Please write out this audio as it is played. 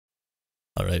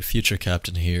Alright, future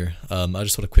captain here. I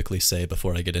just want to quickly say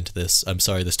before I get into this, I'm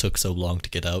sorry this took so long to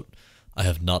get out. I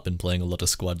have not been playing a lot of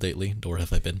squad lately, nor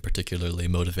have I been particularly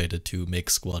motivated to make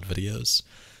squad videos.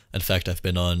 In fact, I've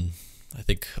been on, I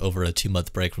think, over a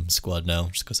 2-month break from squad now,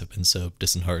 just because I've been so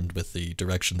disheartened with the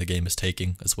direction the game is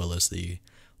taking, as well as the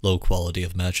low quality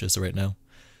of matches right now.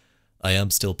 I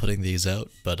am still putting these out,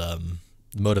 but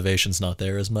the motivation's not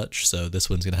there as much, so this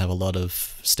one's going to have a lot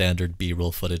of standard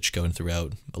B-roll footage going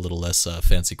throughout, a little less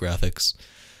fancy graphics.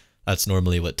 That's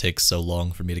normally what takes so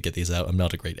long for me to get these out. I'm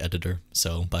not a great editor,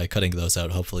 so by cutting those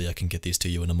out, hopefully I can get these to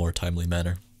you in a more timely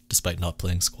manner, despite not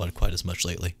playing squad quite as much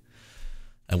lately.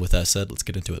 And with that said, let's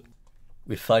get into it.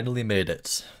 We finally made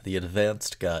it, the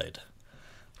advanced guide.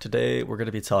 Today we're going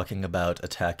to be talking about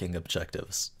attacking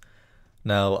objectives.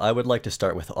 Now, I would like to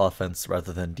start with offense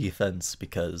rather than defense,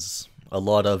 because a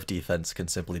lot of defense can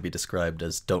simply be described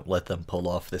as don't let them pull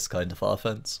off this kind of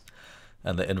offense,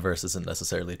 and the inverse isn't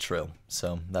necessarily true,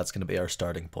 so that's going to be our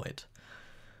starting point.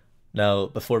 Now,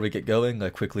 before we get going, I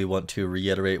quickly want to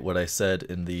reiterate what I said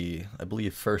in the, I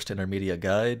believe, first intermediate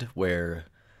guide, where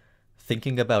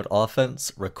thinking about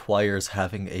offense requires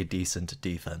having a decent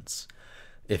defense.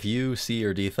 If you see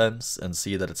your defense and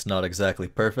see that it's not exactly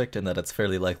perfect and that it's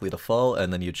fairly likely to fall,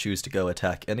 and then you choose to go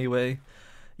attack anyway,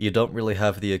 you don't really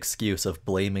have the excuse of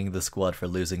blaming the squad for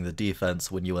losing the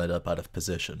defense when you end up out of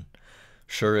position.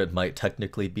 Sure, it might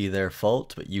technically be their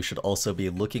fault, but you should also be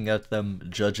looking at them,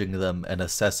 judging them, and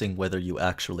assessing whether you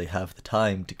actually have the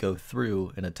time to go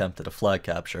through and attempt at a flag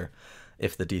capture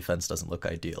if the defense doesn't look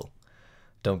ideal.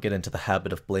 Don't get into the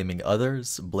habit of blaming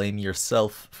others, blame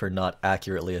yourself for not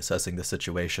accurately assessing the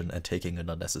situation and taking an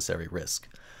unnecessary risk.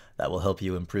 That will help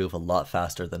you improve a lot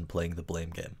faster than playing the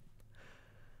blame game.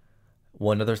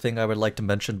 One other thing I would like to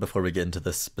mention before we get into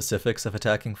the specifics of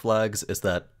attacking flags is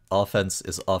that offense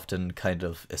is often kind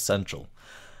of essential.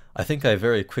 I think I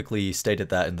very quickly stated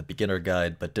that in the beginner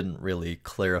guide, but didn't really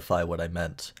clarify what I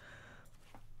meant.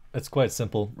 It's quite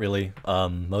simple, really.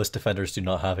 Most defenders do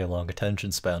not have a long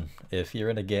attention span. If you're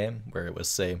in a game where it was,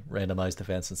 say, randomized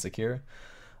defense and secure,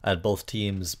 and both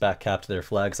teams back-capped their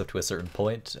flags up to a certain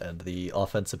point, and the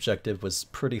offense objective was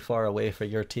pretty far away for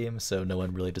your team, so no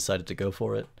one really decided to go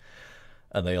for it,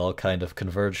 and they all kind of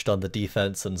converged on the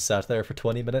defense and sat there for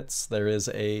 20 minutes, there is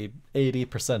a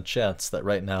 80% chance that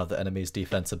right now the enemy's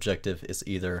defense objective is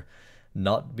either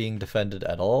not being defended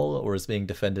at all, or is being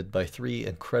defended by 3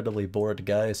 incredibly bored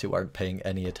guys who aren't paying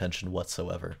any attention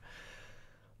whatsoever.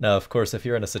 Now, of course, if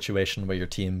you're in a situation where your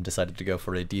team decided to go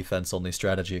for a defense-only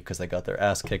strategy because they got their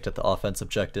ass kicked at the offense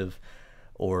objective,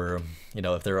 or, you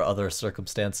know, if there are other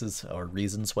circumstances or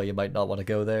reasons why you might not want to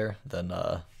go there, then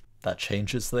that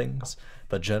changes things.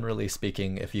 But generally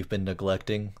speaking, if you've been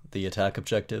neglecting the attack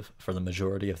objective for the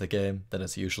majority of the game, then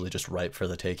it's usually just ripe for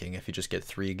the taking if you just get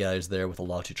 3 guys there with a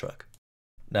launch truck.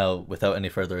 Now, without any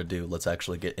further ado, let's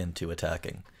actually get into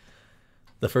attacking.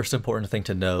 The first important thing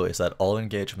to know is that all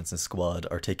engagements in squad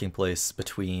are taking place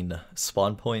between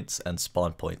spawn points and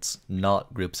spawn points,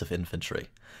 not groups of infantry.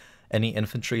 Any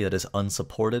infantry that is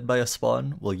unsupported by a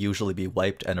spawn will usually be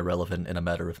wiped and irrelevant in a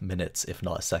matter of minutes, if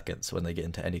not seconds, when they get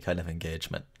into any kind of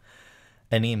engagement.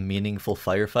 Any meaningful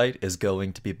firefight is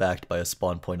going to be backed by a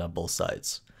spawn point on both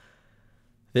sides.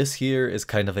 This here is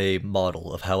kind of a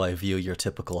model of how I view your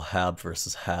typical HAB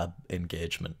versus HAB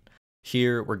engagement.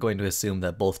 Here, we're going to assume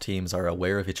that both teams are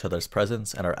aware of each other's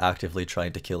presence and are actively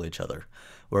trying to kill each other.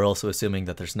 We're also assuming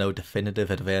that there's no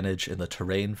definitive advantage in the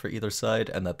terrain for either side,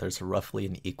 and that there's roughly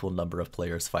an equal number of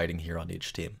players fighting here on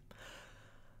each team.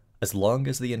 As long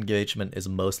as the engagement is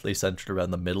mostly centered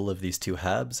around the middle of these 2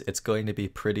 HABs, it's going to be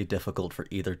pretty difficult for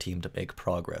either team to make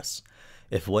progress.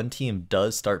 If one team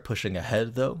does start pushing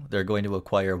ahead, though, they're going to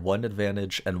acquire 1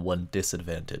 advantage and 1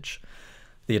 disadvantage.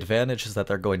 The advantage is that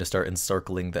they're going to start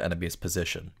encircling the enemy's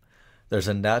position. There's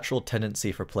a natural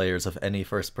tendency for players of any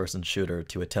first-person shooter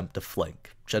to attempt to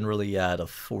flank, generally at a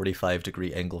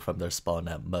 45-degree angle from their spawn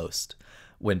at most,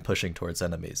 when pushing towards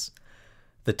enemies.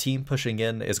 The team pushing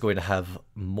in is going to have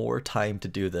more time to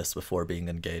do this before being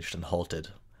engaged and halted.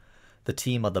 The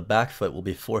team on the back foot will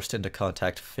be forced into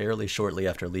contact fairly shortly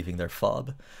after leaving their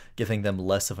FOB, giving them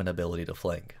less of an ability to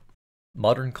flank.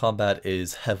 Modern combat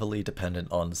is heavily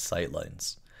dependent on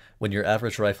sightlines. When your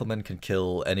average rifleman can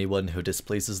kill anyone who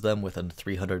displeases them within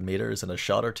 300 meters in a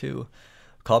shot or 2,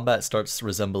 combat starts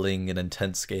resembling an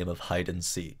intense game of hide and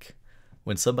seek.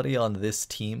 When somebody on this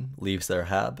team leaves their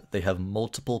HAB, they have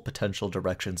multiple potential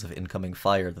directions of incoming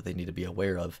fire that they need to be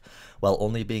aware of, while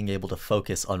only being able to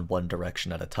focus on one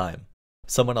direction at a time.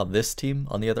 Someone on this team,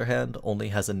 on the other hand, only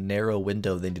has a narrow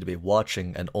window they need to be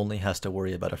watching and only has to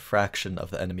worry about a fraction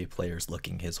of the enemy players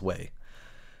looking his way.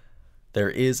 There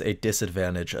is a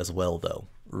disadvantage as well though,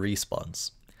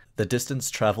 respawns. The distance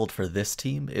traveled for this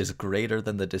team is greater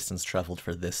than the distance traveled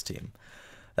for this team.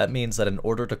 That means that in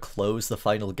order to close the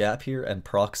final gap here and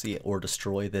proxy or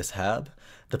destroy this hab,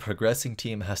 the progressing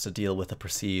team has to deal with a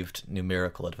perceived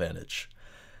numerical advantage.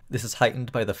 This is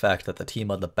heightened by the fact that the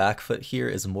team on the back foot here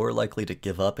is more likely to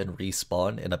give up and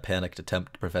respawn in a panicked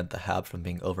attempt to prevent the hab from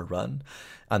being overrun,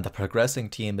 and the progressing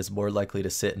team is more likely to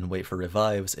sit and wait for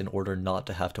revives in order not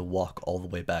to have to walk all the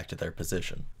way back to their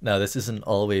position. Now, this isn't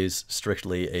always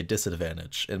strictly a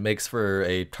disadvantage. It makes for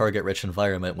a target-rich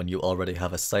environment when you already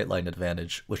have a sightline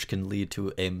advantage, which can lead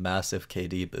to a massive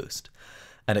KD boost.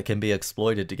 And it can be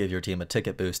exploited to give your team a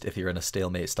ticket boost if you're in a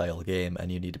stalemate style game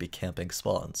and you need to be camping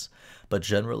spawns. But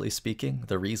generally speaking,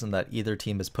 the reason that either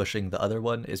team is pushing the other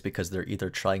one is because they're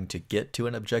either trying to get to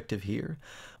an objective here,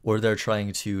 or they're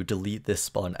trying to delete this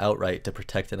spawn outright to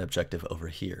protect an objective over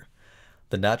here.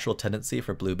 The natural tendency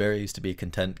for blueberries to be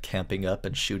content camping up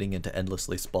and shooting into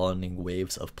endlessly spawning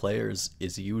waves of players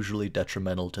is usually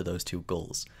detrimental to those two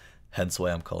goals, hence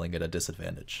why I'm calling it a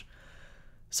disadvantage.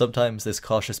 Sometimes this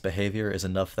cautious behavior is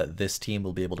enough that this team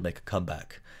will be able to make a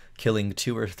comeback, killing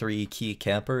 2 or 3 key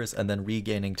campers and then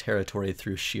regaining territory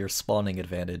through sheer spawning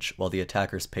advantage while the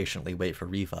attackers patiently wait for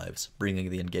revives, bringing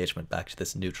the engagement back to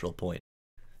this neutral point.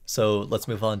 So let's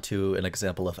move on to an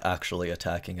example of actually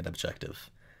attacking an objective.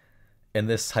 In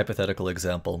this hypothetical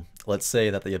example, let's say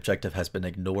that the objective has been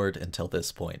ignored until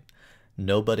this point.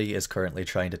 Nobody is currently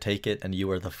trying to take it and you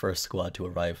are the first squad to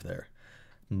arrive there.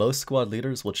 Most squad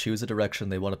leaders will choose a direction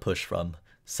they want to push from,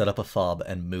 set up a FOB,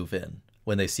 and move in.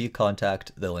 When they see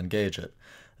contact, they'll engage it,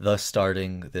 thus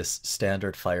starting this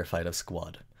standard firefight of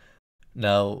squad.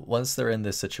 Now, once they're in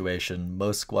this situation,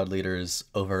 most squad leaders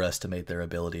overestimate their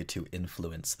ability to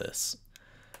influence this.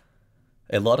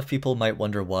 A lot of people might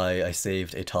wonder why I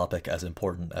saved a topic as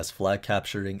important as flag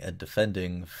capturing and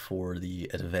defending for the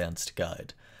advanced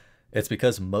guide. It's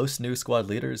because most new squad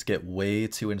leaders get way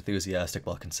too enthusiastic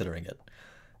while considering it.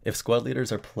 If squad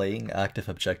leaders are playing active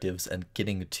objectives and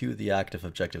getting to the active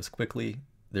objectives quickly,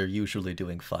 they're usually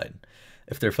doing fine.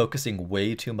 If they're focusing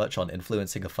way too much on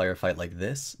influencing a firefight like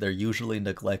this, they're usually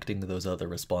neglecting those other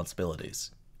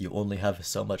responsibilities. You only have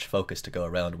so much focus to go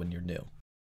around when you're new.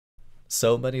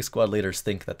 So many squad leaders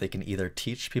think that they can either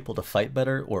teach people to fight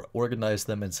better or organize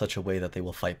them in such a way that they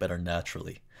will fight better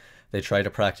naturally. They try to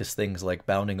practice things like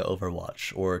bounding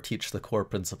Overwatch, or teach the core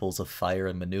principles of fire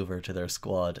and maneuver to their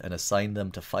squad and assign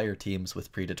them to fire teams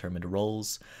with predetermined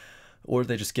roles, or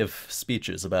they just give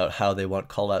speeches about how they want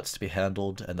callouts to be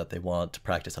handled and that they want to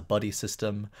practice a buddy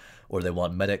system, or they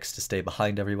want medics to stay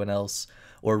behind everyone else,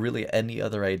 or really any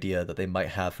other idea that they might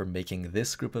have for making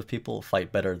this group of people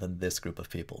fight better than this group of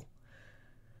people.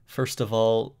 First of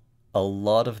all, a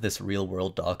lot of this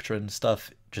real-world doctrine stuff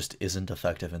just isn't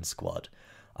effective in squad.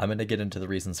 I'm going to get into the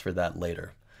reasons for that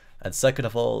later. And second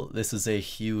of all, this is a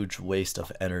huge waste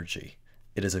of energy.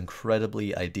 It is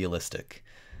incredibly idealistic.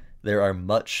 There are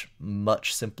much,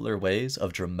 much simpler ways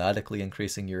of dramatically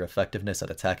increasing your effectiveness at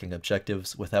attacking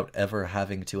objectives without ever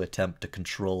having to attempt to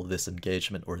control this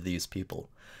engagement or these people.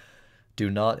 Do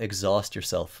not exhaust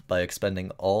yourself by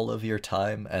expending all of your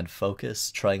time and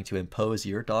focus trying to impose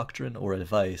your doctrine or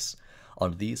advice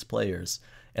on these players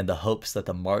in the hopes that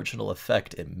the marginal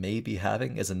effect it may be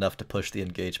having is enough to push the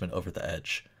engagement over the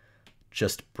edge.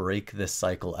 Just break this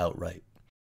cycle outright.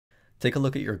 Take a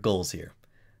look at your goals here.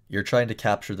 You're trying to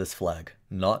capture this flag,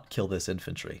 not kill this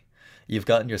infantry. You've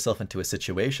gotten yourself into a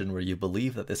situation where you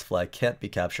believe that this flag can't be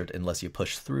captured unless you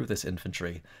push through this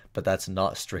infantry, but that's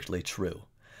not strictly true.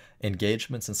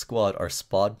 Engagements in squad are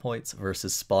spawn points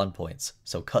versus spawn points,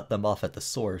 so cut them off at the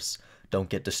source. Don't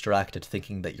get distracted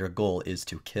thinking that your goal is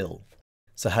to kill.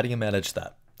 So how do you manage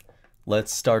that?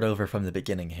 Let's start over from the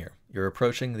beginning here. You're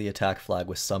approaching the attack flag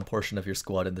with some portion of your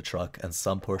squad in the truck and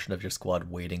some portion of your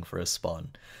squad waiting for a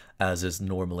spawn, as is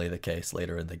normally the case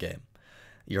later in the game.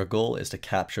 Your goal is to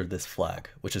capture this flag,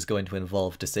 which is going to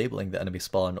involve disabling the enemy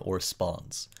spawn or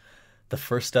spawns. The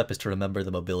first step is to remember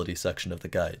the mobility section of the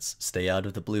guides. Stay out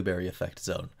of the blueberry effect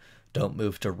zone. Don't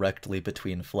move directly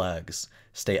between flags.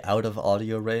 Stay out of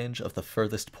audio range of the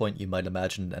furthest point you might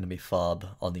imagine an enemy FOB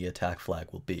on the attack flag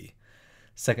will be.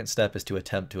 Second step is to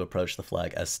attempt to approach the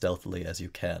flag as stealthily as you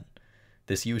can.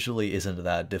 This usually isn't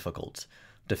that difficult.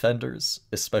 Defenders,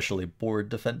 especially board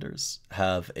defenders,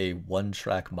 have a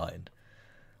one-track mind.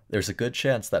 There's a good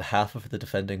chance that half of the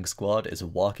defending squad is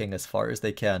walking as far as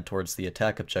they can towards the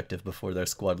attack objective before their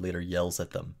squad leader yells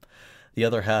at them. The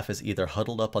other half is either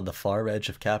huddled up on the far edge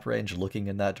of cap range looking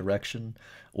in that direction,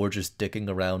 or just dicking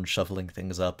around shoveling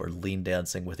things up or lean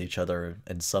dancing with each other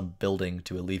in some building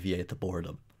to alleviate the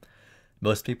boredom.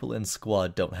 Most people in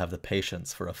squad don't have the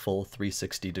patience for a full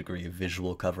 360-degree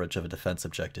visual coverage of a defense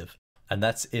objective, and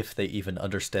that's if they even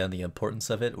understand the importance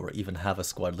of it or even have a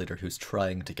squad leader who's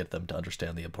trying to get them to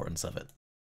understand the importance of it.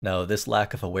 Now, this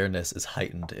lack of awareness is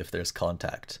heightened if there's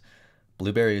contact.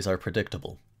 Blueberries are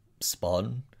predictable.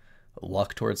 Spawn,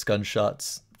 walk towards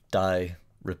gunshots, die,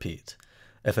 repeat.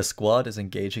 If a squad is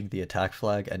engaging the attack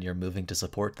flag and you're moving to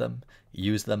support them,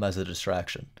 use them as a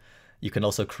distraction. You can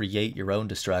also create your own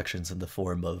distractions in the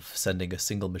form of sending a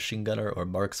single machine gunner or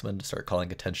marksman to start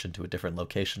calling attention to a different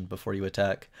location before you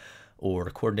attack,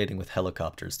 or coordinating with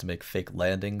helicopters to make fake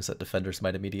landings that defenders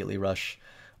might immediately rush,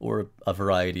 or a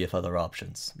variety of other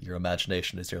options. Your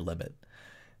imagination is your limit.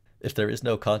 If there is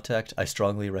no contact, I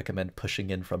strongly recommend pushing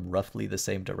in from roughly the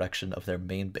same direction of their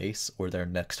main base or their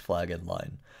next flag in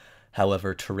line.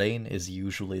 However, terrain is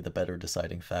usually the better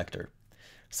deciding factor.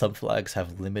 Some flags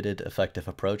have limited effective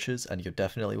approaches, and you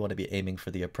definitely want to be aiming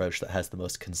for the approach that has the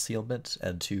most concealment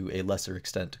and, to a lesser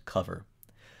extent, cover.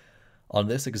 On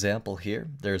this example here,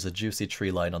 there is a juicy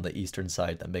tree line on the eastern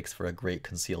side that makes for a great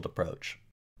concealed approach.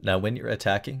 Now, when you're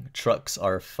attacking, trucks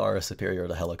are far superior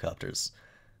to helicopters.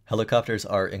 Helicopters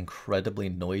are incredibly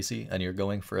noisy, and you're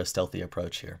going for a stealthy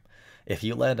approach here. If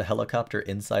you land a helicopter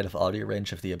inside of audio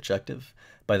range of the objective,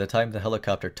 by the time the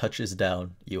helicopter touches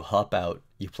down, you hop out,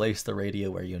 you place the radio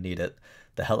where you need it,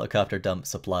 the helicopter dumps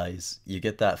supplies, you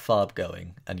get that FOB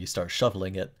going, and you start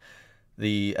shoveling it,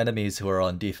 the enemies who are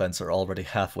on defense are already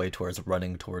halfway towards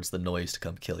running towards the noise to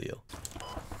come kill you.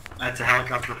 That's a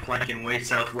helicopter flanking way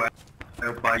southwest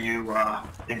out by you,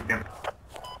 Dinkum.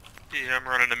 Yeah, I'm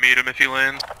running to meet him if he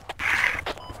lands.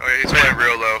 Okay, he's flying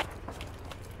real low.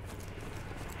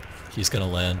 He's gonna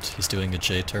land. He's doing a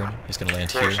J turn. He's gonna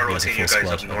land here. He has a full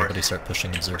squad. Everybody start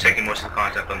pushing and We're taking most of the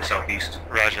contact on the southeast.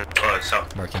 Roger.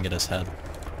 South. Marking it as head.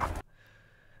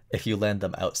 If you land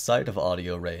them outside of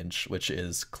audio range, which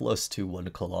is close to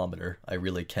 1 kilometer, I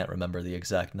really can't remember the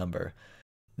exact number,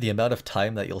 the amount of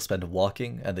time that you'll spend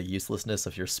walking and the uselessness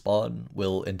of your spawn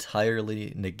will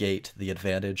entirely negate the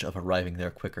advantage of arriving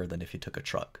there quicker than if you took a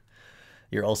truck.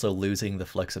 You're also losing the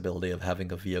flexibility of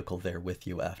having a vehicle there with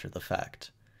you after the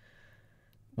fact.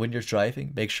 When you're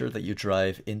driving, make sure that you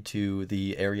drive into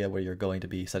the area where you're going to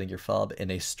be setting your FOB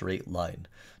in a straight line.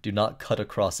 Do not cut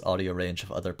across audio range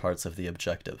of other parts of the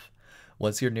objective.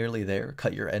 Once you're nearly there,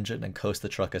 cut your engine and coast the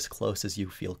truck as close as you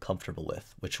feel comfortable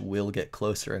with, which will get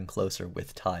closer and closer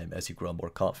with time as you grow more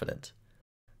confident.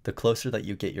 The closer that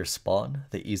you get your spawn,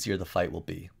 the easier the fight will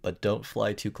be, but don't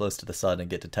fly too close to the sun and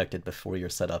get detected before you're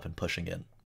set up and pushing in.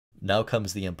 Now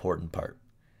comes the important part.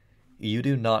 You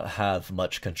do not have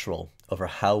much control over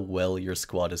how well your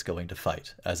squad is going to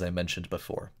fight, as I mentioned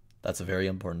before. That's very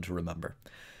important to remember.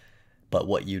 But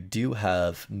what you do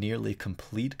have nearly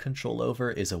complete control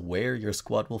over is where your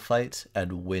squad will fight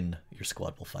and when your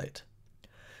squad will fight.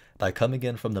 By coming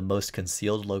in from the most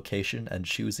concealed location and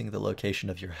choosing the location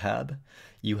of your hab,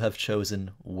 you have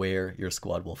chosen where your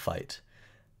squad will fight.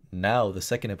 Now, the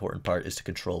second important part is to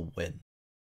control when.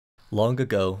 Long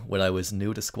ago, when I was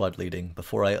new to squad leading,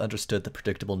 before I understood the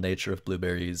predictable nature of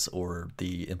blueberries or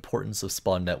the importance of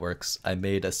spawn networks, I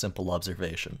made a simple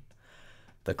observation.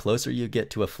 The closer you get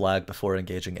to a flag before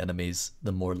engaging enemies,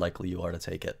 the more likely you are to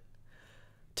take it.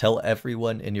 Tell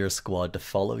everyone in your squad to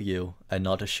follow you and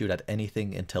not to shoot at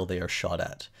anything until they are shot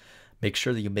at. Make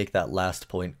sure that you make that last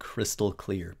point crystal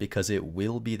clear, because it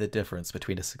will be the difference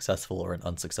between a successful or an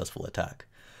unsuccessful attack.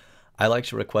 I like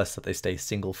to request that they stay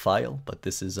single file, but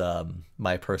this is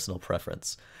my personal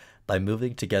preference. By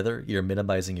moving together, you're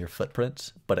minimizing your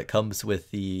footprint, but it comes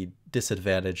with the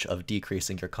disadvantage of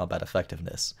decreasing your combat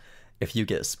effectiveness. If you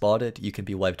get spotted, you can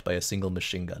be wiped by a single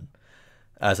machine gun.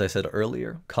 As I said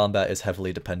earlier, combat is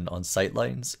heavily dependent on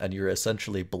sightlines, and you're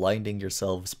essentially blinding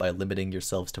yourselves by limiting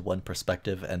yourselves to one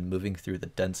perspective and moving through the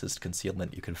densest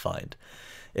concealment you can find.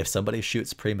 If somebody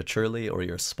shoots prematurely or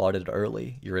you're spotted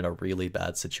early, you're in a really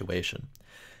bad situation.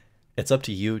 It's up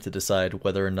to you to decide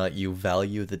whether or not you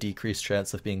value the decreased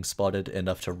chance of being spotted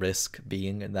enough to risk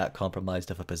being in that compromised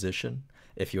of a position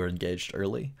if you're engaged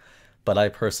early, but I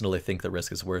personally think the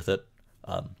risk is worth it.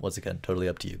 Once again, totally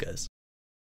up to you guys.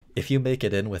 If you make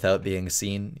it in without being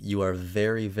seen, you are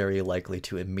very, very likely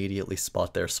to immediately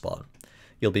spot their spawn.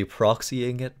 You'll be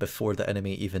proxying it before the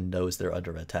enemy even knows they're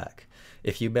under attack.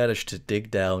 If you manage to dig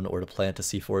down or to plant a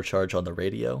C4 charge on the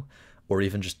radio, or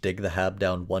even just dig the hab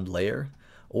down one layer,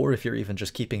 or if you're even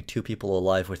just keeping 2 people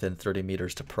alive within 30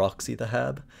 meters to proxy the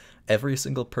hab, every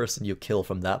single person you kill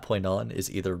from that point on is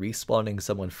either respawning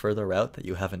someone further out that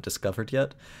you haven't discovered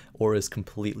yet, or is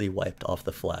completely wiped off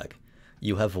the flag.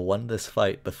 You have won this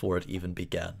fight before it even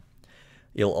began.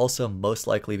 You'll also most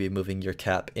likely be moving your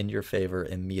cap in your favor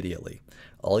immediately.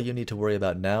 All you need to worry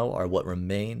about now are what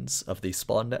remains of the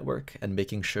spawn network and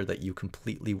making sure that you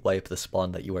completely wipe the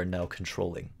spawn that you are now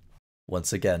controlling.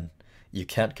 Once again, you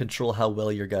can't control how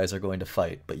well your guys are going to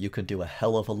fight, but you can do a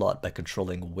hell of a lot by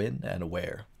controlling when and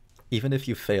where. Even if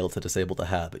you fail to disable the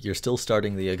hab, you're still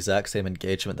starting the exact same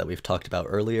engagement that we've talked about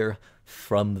earlier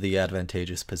from the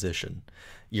advantageous position.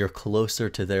 You're closer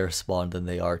to their spawn than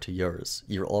they are to yours.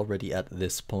 You're already at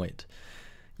this point.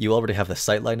 You already have the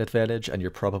sightline advantage, and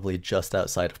you're probably just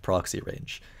outside of proxy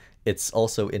range. It's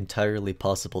also entirely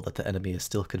possible that the enemy is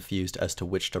still confused as to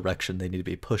which direction they need to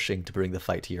be pushing to bring the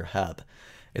fight to your hab.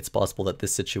 It's possible that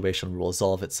this situation will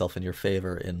resolve itself in your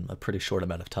favor in a pretty short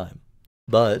amount of time.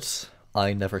 But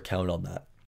I never count on that.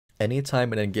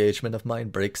 Anytime an engagement of mine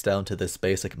breaks down to this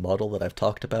basic model that I've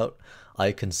talked about,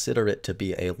 I consider it to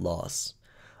be a loss.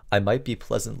 I might be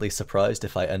pleasantly surprised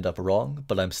if I end up wrong,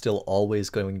 but I'm still always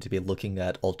going to be looking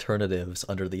at alternatives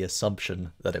under the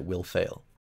assumption that it will fail.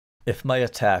 If my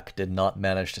attack did not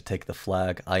manage to take the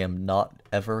flag, I am not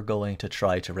ever going to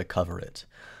try to recover it.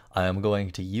 I am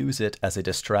going to use it as a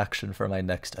distraction for my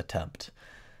next attempt.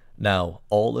 Now,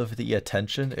 all of the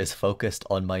attention is focused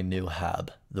on my new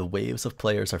hab. The waves of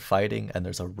players are fighting, and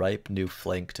there's a ripe new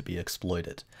flank to be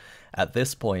exploited. At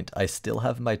this point, I still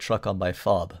have my truck on my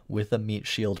FOB, with a meat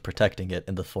shield protecting it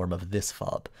in the form of this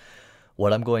FOB.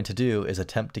 What I'm going to do is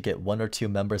attempt to get 1 or 2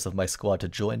 members of my squad to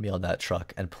join me on that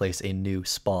truck and place a new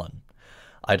spawn.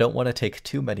 I don't want to take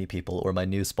too many people, or my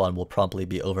new spawn will promptly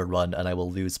be overrun and I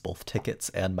will lose both tickets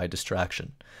and my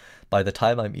distraction. By the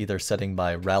time I'm either setting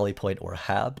my rally point or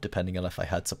hab, depending on if I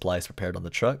had supplies prepared on the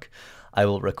truck, I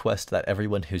will request that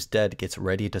everyone who's dead gets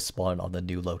ready to spawn on the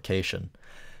new location.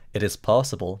 It is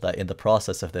possible that in the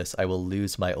process of this I will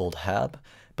lose my old hab,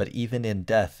 but even in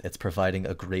death it's providing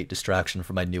a great distraction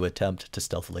for my new attempt to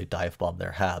stealthily dive bomb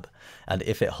their hab, and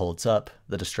if it holds up,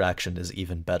 the distraction is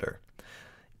even better.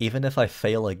 Even if I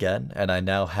fail again and I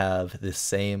now have this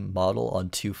same model on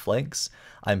 2 flanks,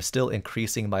 I'm still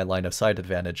increasing my line of sight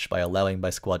advantage by allowing my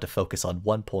squad to focus on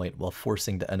 1 point while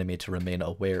forcing the enemy to remain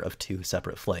aware of 2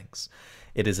 separate flanks.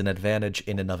 It is an advantage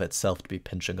in and of itself to be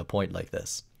pinching a point like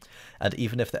this. And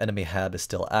even if the enemy hab is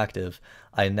still active,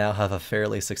 I now have a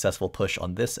fairly successful push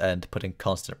on this end, putting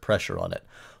constant pressure on it,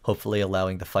 hopefully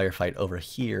allowing the firefight over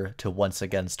here to once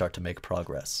again start to make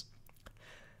progress.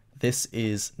 This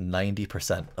is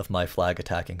 90% of my flag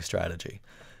attacking strategy.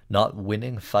 Not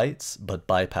winning fights, but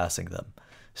bypassing them.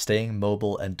 Staying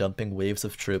mobile and dumping waves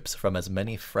of troops from as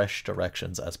many fresh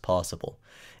directions as possible.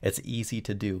 It's easy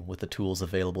to do with the tools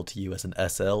available to you as an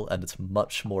SL, and it's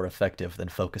much more effective than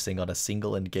focusing on a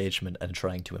single engagement and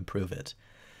trying to improve it.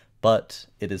 But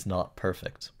it is not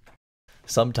perfect.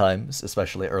 Sometimes,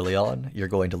 especially early on, you're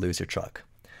going to lose your truck.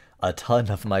 A ton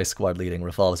of my squad leading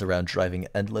revolves around driving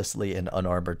endlessly in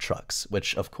unarmored trucks,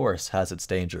 which of course has its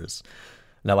dangers.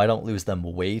 Now, I don't lose them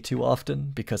way too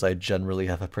often, because I generally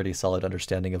have a pretty solid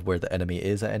understanding of where the enemy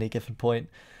is at any given point,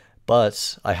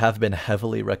 but I have been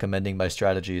heavily recommending my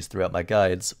strategies throughout my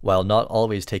guides, while not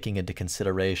always taking into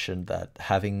consideration that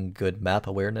having good map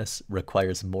awareness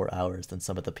requires more hours than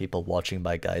some of the people watching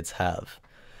my guides have.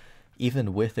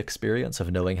 Even with experience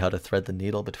of knowing how to thread the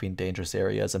needle between dangerous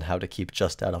areas and how to keep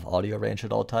just out of audio range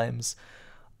at all times,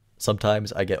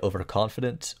 sometimes I get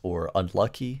overconfident or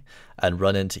unlucky and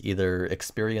run into either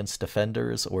experienced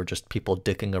defenders or just people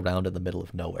dicking around in the middle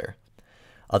of nowhere.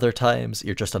 Other times,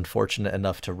 you're just unfortunate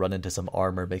enough to run into some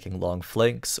armor making long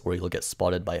flanks, or you'll get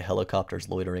spotted by helicopters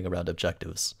loitering around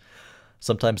objectives.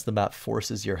 Sometimes the map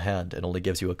forces your hand and only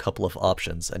gives you a couple of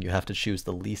options, and you have to choose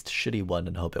the least shitty one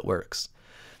and hope it works.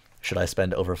 Should I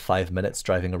spend over 5 minutes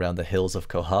driving around the hills of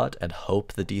Kohat and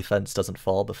hope the defense doesn't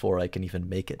fall before I can even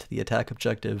make it to the attack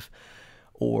objective?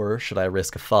 Or should I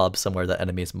risk a FOB somewhere that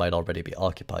enemies might already be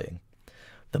occupying?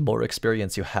 The more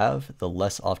experience you have, the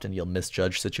less often you'll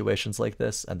misjudge situations like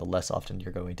this, and the less often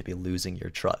you're going to be losing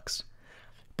your trucks.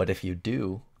 But if you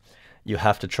do, you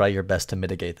have to try your best to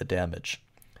mitigate the damage.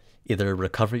 Either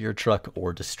recover your truck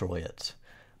or destroy it.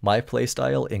 My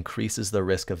playstyle increases the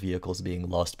risk of vehicles being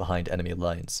lost behind enemy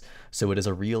lines, so it is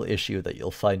a real issue that you'll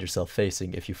find yourself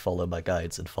facing if you follow my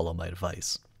guides and follow my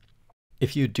advice.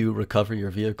 If you do recover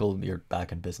your vehicle, you're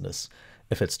back in business.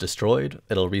 If it's destroyed,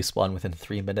 it'll respawn within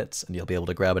 3 minutes, and you'll be able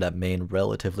to grab it at main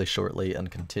relatively shortly and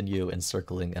continue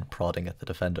encircling and prodding at the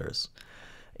defenders.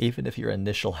 Even if your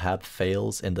initial hab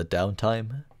fails in the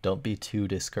downtime, don't be too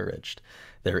discouraged.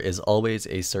 There is always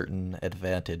a certain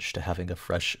advantage to having a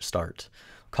fresh start.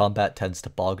 Combat tends to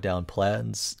bog down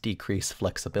plans, decrease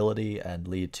flexibility, and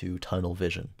lead to tunnel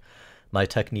vision. My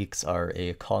techniques are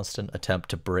a constant attempt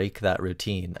to break that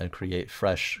routine and create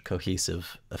fresh,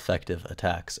 cohesive, effective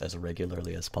attacks as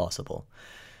regularly as possible.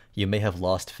 You may have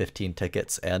lost 15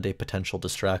 tickets and a potential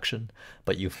distraction,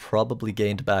 but you've probably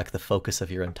gained back the focus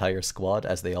of your entire squad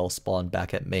as they all spawn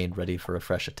back at main ready for a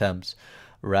fresh attempt,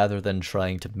 rather than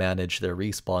trying to manage their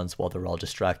respawns while they're all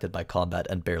distracted by combat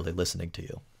and barely listening to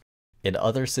you. In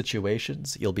other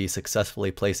situations, you'll be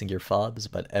successfully placing your FOBs,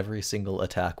 but every single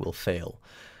attack will fail.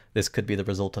 This could be the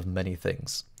result of many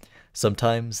things.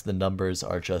 Sometimes the numbers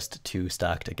are just too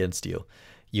stacked against you.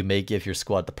 You may give your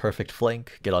squad the perfect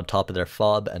flank, get on top of their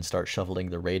FOB, and start shoveling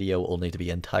the radio only to be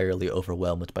entirely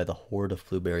overwhelmed by the horde of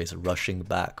blueberries rushing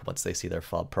back once they see their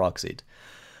FOB proxied.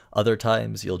 Other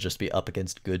times, you'll just be up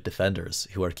against good defenders,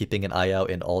 who are keeping an eye out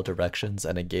in all directions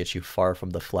and engage you far from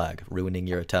the flag, ruining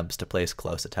your attempts to place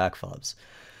close attack FOBs.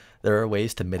 There are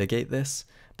ways to mitigate this,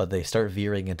 but they start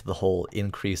veering into the whole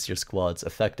increase your squad's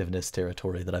effectiveness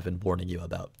territory that I've been warning you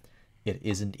about. It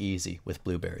isn't easy with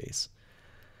blueberries.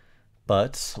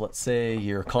 But let's say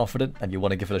you're confident and you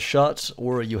want to give it a shot,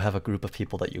 or you have a group of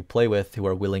people that you play with who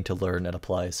are willing to learn and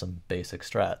apply some basic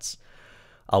strats.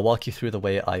 I'll walk you through the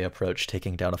way I approach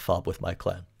taking down a FOB with my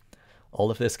clan.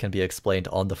 All of this can be explained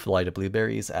on the fly to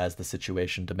blueberries as the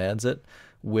situation demands it,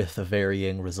 with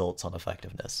varying results on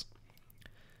effectiveness.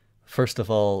 First of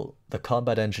all, the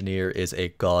combat engineer is a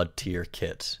god tier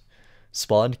kit.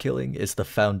 Spawn killing is the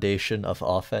foundation of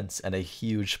offense and a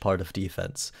huge part of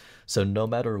defense, so no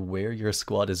matter where your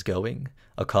squad is going,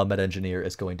 a combat engineer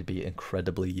is going to be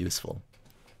incredibly useful.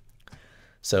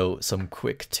 So some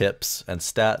quick tips and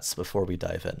stats before we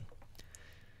dive in.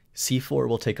 C4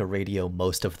 will take a radio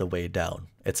most of the way down.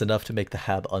 It's enough to make the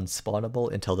hab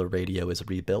unspawnable until the radio is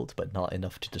rebuilt, but not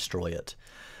enough to destroy it.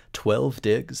 12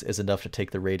 digs is enough to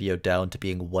take the radio down to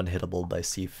being one-hittable by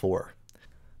C4.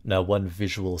 Now, one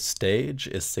visual stage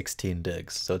is 16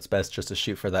 digs, so it's best just to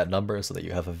shoot for that number so that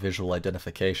you have a visual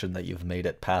identification that you've made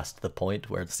it past the point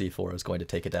where the C4 is going to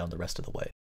take it down the rest of the way.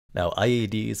 Now,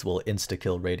 IEDs will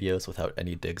insta-kill radios without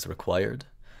any digs required.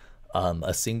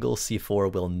 A single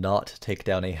C4 will not take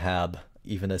down a hab,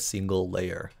 even a single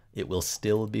layer. It will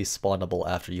still be spawnable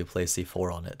after you place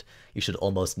C4 on it. You should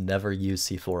almost never use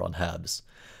C4 on habs.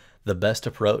 The best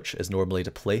approach is normally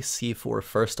to place C4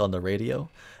 first on the radio,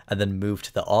 and then move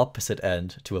to the opposite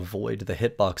end to avoid the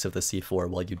hitbox of the C4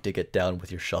 while you dig it down with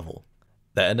your shovel.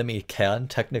 The enemy can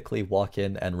technically walk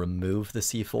in and remove the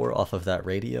C4 off of that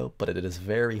radio, but it is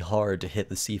very hard to hit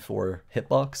the C4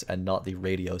 hitbox and not the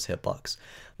radio's hitbox.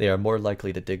 They are more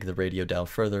likely to dig the radio down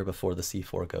further before the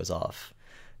C4 goes off.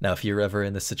 Now, if you're ever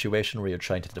in the situation where you're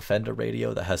trying to defend a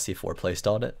radio that has C4 placed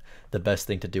on it, the best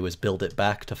thing to do is build it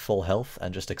back to full health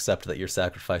and just accept that you're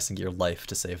sacrificing your life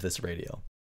to save this radio.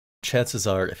 Chances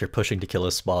are, if you're pushing to kill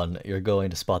a spawn, you're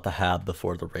going to spot the hab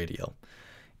before the radio.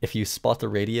 If you spot the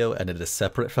radio and it is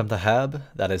separate from the hab,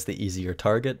 that is the easier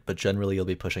target, but generally you'll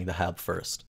be pushing the hab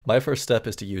first. My first step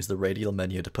is to use the radial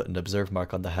menu to put an observe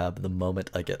mark on the hab the moment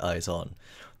I get eyes on.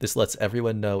 This lets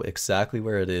everyone know exactly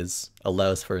where it is,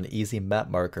 allows for an easy map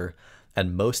marker,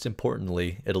 and most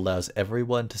importantly, it allows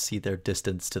everyone to see their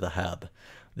distance to the hab.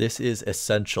 This is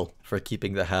essential for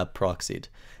keeping the hab proxied.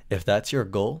 If that's your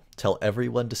goal, tell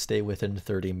everyone to stay within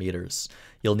 30 meters.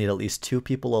 You'll need at least 2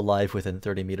 people alive within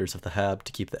 30 meters of the hab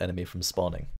to keep the enemy from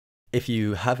spawning. If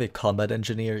you have a combat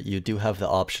engineer, you do have the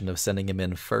option of sending him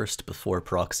in first before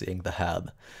proxying the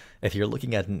hab. If you're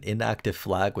looking at an inactive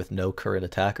flag with no current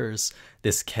attackers,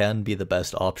 this can be the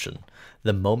best option.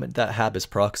 The moment that hab is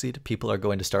proxied, people are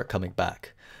going to start coming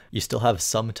back. You still have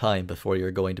some time before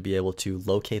you're going to be able to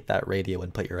locate that radio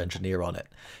and put your engineer on it.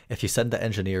 If you send the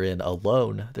engineer in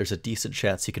alone, there's a decent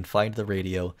chance you can find the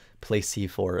radio, place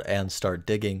C4, and start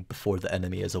digging before the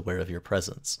enemy is aware of your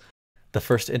presence. The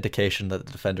first indication that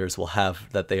the defenders will have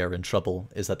that they are in trouble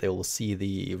is that they will see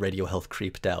the radio health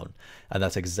creep down, and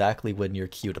that's exactly when your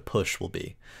cue to push will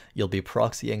be. You'll be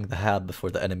proxying the hab before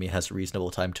the enemy has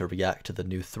reasonable time to react to the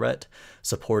new threat,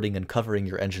 supporting and covering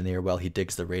your engineer while he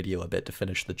digs the radio a bit to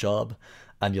finish the job,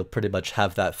 and you'll pretty much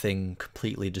have that thing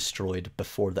completely destroyed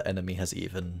before the enemy has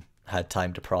even had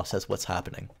time to process what's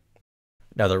happening.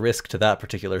 Now, the risk to that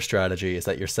particular strategy is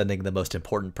that you're sending the most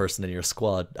important person in your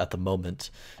squad at the moment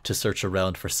to search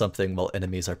around for something while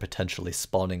enemies are potentially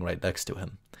spawning right next to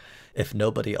him. If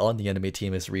nobody on the enemy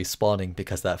team is respawning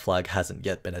because that flag hasn't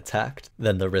yet been attacked,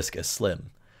 then the risk is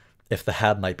slim. If the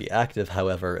hab might be active,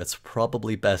 however, it's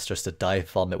probably best just to dive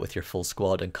bomb it with your full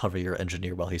squad and cover your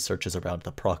engineer while he searches around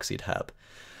the proxied hab.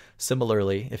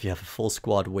 Similarly, if you have a full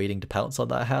squad waiting to pounce on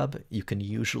that hab, you can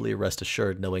usually rest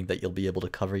assured knowing that you'll be able to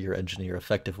cover your engineer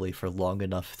effectively for long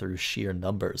enough through sheer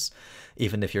numbers,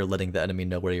 even if you're letting the enemy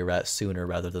know where you're at sooner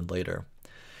rather than later.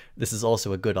 This is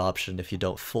also a good option if you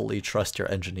don't fully trust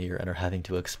your engineer and are having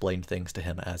to explain things to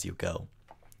him as you go.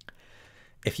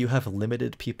 If you have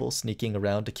limited people sneaking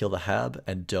around to kill the hab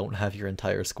and don't have your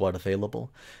entire squad available,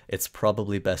 it's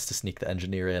probably best to sneak the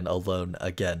engineer in alone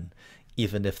again,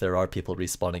 even if there are people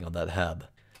respawning on that hab.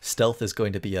 Stealth is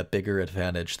going to be a bigger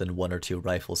advantage than 1 or 2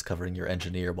 rifles covering your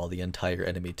engineer while the entire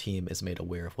enemy team is made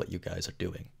aware of what you guys are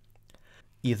doing.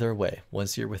 Either way,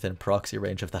 once you're within proxy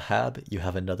range of the hab, you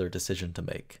have another decision to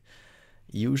make.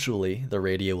 Usually, the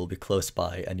radio will be close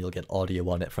by and you'll get audio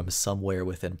on it from somewhere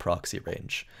within proxy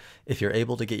range. If you're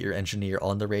able to get your engineer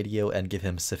on the radio and give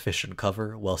him sufficient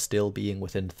cover while still being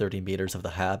within 30 meters of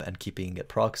the hab and keeping it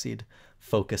proxied,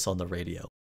 focus on the radio.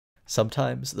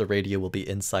 Sometimes the radio will be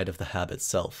inside of the hab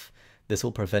itself. This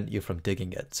will prevent you from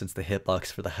digging it, since the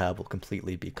hitbox for the hab will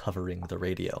completely be covering the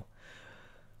radio.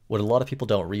 What a lot of people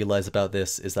don't realize about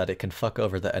this is that it can fuck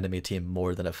over the enemy team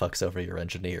more than it fucks over your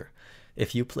engineer.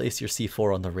 If you place your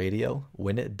C4 on the radio,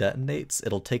 when it detonates,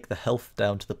 it'll take the health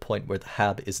down to the point where the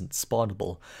hab isn't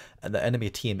spawnable, and the enemy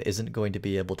team isn't going to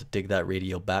be able to dig that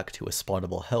radio back to a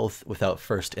spawnable health without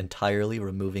first entirely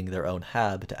removing their own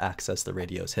hab to access the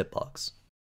radio's hitbox.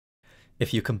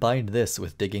 If you combine this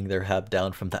with digging their hab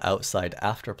down from the outside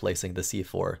after placing the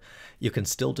C4, you can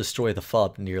still destroy the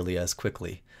FOB nearly as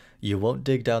quickly. You won't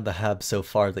dig down the hab so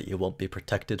far that you won't be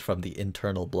protected from the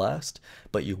internal blast,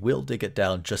 but you will dig it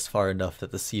down just far enough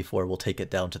that the C4 will take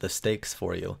it down to the stakes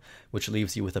for you, which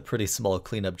leaves you with a pretty small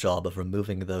cleanup job of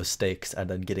removing those stakes and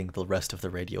then getting the rest of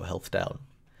the radio health down.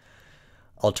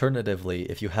 Alternatively,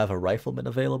 if you have a rifleman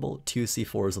available, 2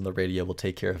 C4s on the radio will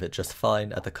take care of it just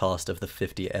fine at the cost of the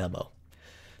 50 ammo.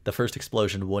 The first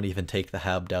explosion won't even take the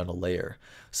hab down a layer,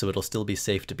 so it'll still be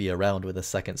safe to be around when the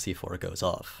second C4 goes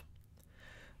off.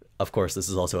 Of course, this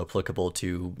is also applicable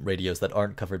to radios that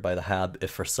aren't covered by the hab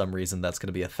if for some reason that's going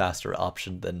to be a faster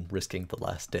option than risking the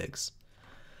last digs.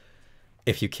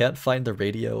 If you can't find the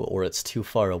radio or it's too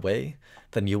far away,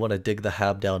 then you want to dig the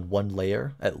hab down 1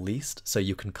 layer at least so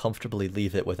you can comfortably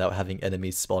leave it without having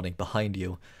enemies spawning behind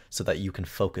you so that you can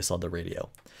focus on the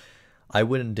radio. I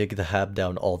wouldn't dig the hab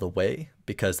down all the way,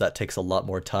 because that takes a lot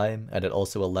more time, and it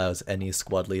also allows any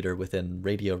squad leader within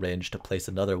radio range to place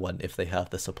another one if they have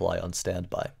the supply on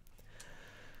standby.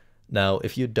 Now,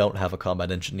 if you don't have a combat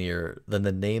engineer, then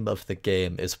the name of the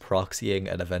game is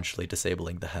proxying and eventually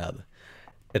disabling the hab.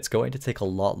 It's going to take a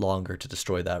lot longer to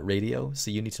destroy that radio, so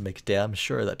you need to make damn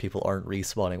sure that people aren't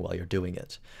respawning while you're doing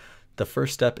it. The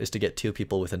first step is to get 2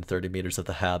 people within 30 meters of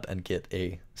the hab and get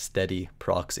a steady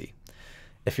proxy.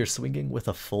 If you're swinging with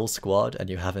a full squad and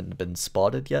you haven't been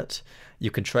spotted yet,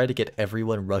 you can try to get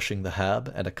everyone rushing the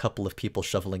hab and a couple of people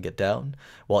shoveling it down,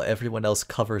 while everyone else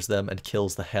covers them and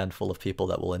kills the handful of people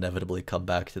that will inevitably come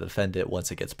back to defend it once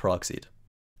it gets proxied.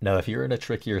 Now, if you're in a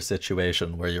trickier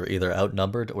situation where you're either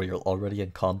outnumbered or you're already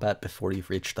in combat before you've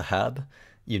reached the hab,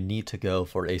 you need to go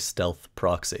for a stealth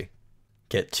proxy.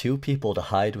 Get 2 people to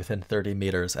hide within 30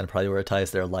 meters and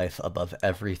prioritize their life above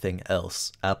everything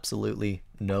else. Absolutely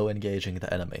no engaging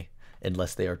the enemy,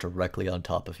 unless they are directly on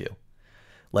top of you.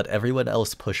 Let everyone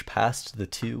else push past the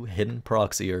 2 hidden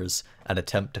proxiers and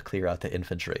attempt to clear out the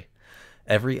infantry.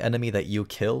 Every enemy that you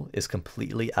kill is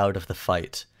completely out of the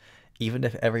fight. Even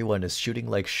if everyone is shooting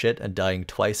like shit and dying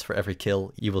twice for every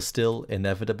kill, you will still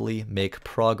inevitably make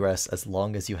progress as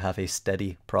long as you have a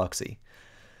steady proxy.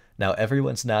 Now,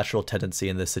 everyone's natural tendency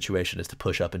in this situation is to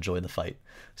push up and join the fight.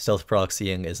 Stealth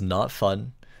proxying is not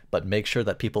fun, but make sure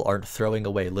that people aren't throwing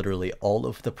away literally all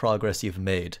of the progress you've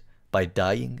made by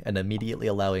dying and immediately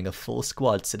allowing a full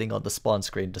squad sitting on the spawn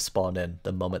screen to spawn in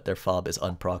the moment their FOB is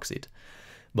unproxied.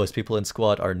 Most people in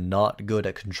squad are not good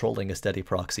at controlling a steady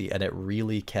proxy, and it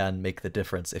really can make the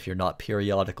difference if you're not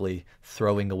periodically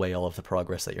throwing away all of the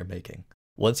progress that you're making.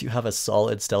 Once you have a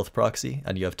solid stealth proxy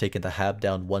and you have taken the hab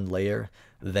down 1 layer,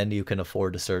 then you can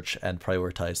afford to search and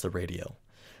prioritize the radio.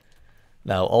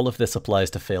 Now, all of this applies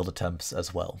to failed attempts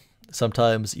as well.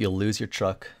 Sometimes you'll lose your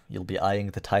truck, you'll be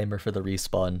eyeing the timer for the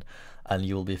respawn, and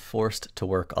you will be forced to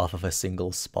work off of a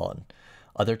single spawn.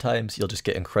 Other times you'll just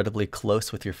get incredibly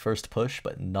close with your first push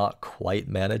but not quite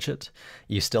manage it.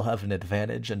 You still have an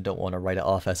advantage and don't want to write it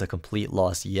off as a complete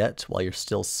loss yet while you're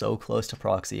still so close to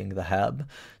proxying the hab,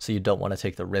 so you don't want to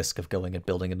take the risk of going and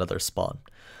building another spawn.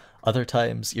 Other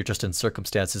times you're just in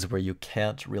circumstances where you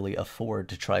can't really afford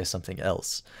to try something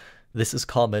else. This is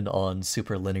common on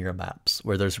super linear maps,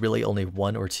 where there's really only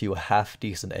 1 or 2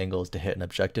 half-decent angles to hit an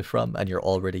objective from and you're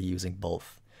already using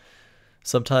both.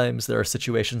 Sometimes there are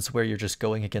situations where you're just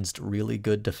going against really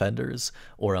good defenders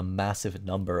or a massive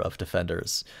number of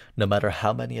defenders. No matter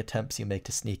how many attempts you make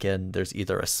to sneak in, there's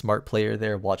either a smart player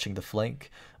there watching the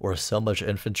flank or so much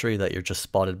infantry that you're just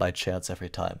spotted by chance every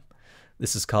time.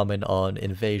 This is common on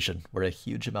Invasion, where a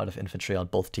huge amount of infantry on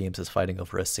both teams is fighting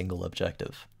over a single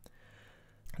objective.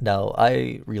 Now,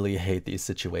 I really hate these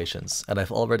situations, and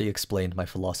I've already explained my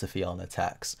philosophy on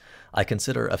attacks. I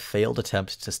consider a failed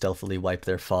attempt to stealthily wipe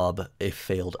their FOB a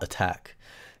failed attack.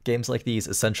 Games like these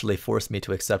essentially force me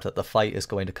to accept that the fight is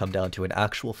going to come down to an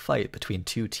actual fight between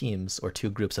two teams or two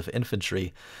groups of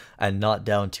infantry, and not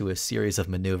down to a series of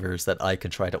maneuvers that I can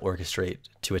try to orchestrate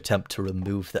to attempt to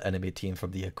remove the enemy team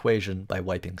from the equation by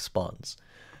wiping spawns.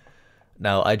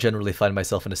 Now, I generally find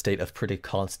myself in a state of pretty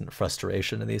constant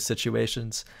frustration in these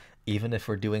situations, even if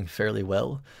we're doing fairly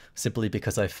well, simply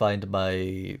because I find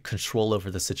my control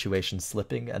over the situation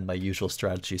slipping and my usual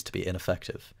strategies to be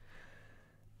ineffective.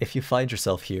 If you find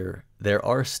yourself here, there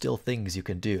are still things you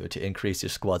can do to increase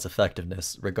your squad's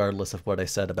effectiveness, regardless of what I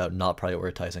said about not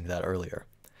prioritizing that earlier.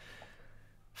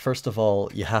 First of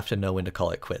all, you have to know when to call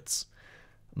it quits.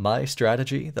 My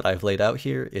strategy that I've laid out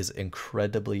here is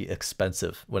incredibly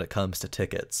expensive when it comes to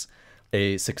tickets.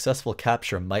 A successful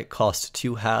capture might cost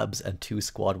 2 habs and 2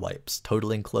 squad wipes,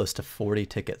 totaling close to 40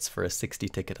 tickets for a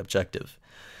 60-ticket objective.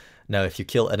 Now, if you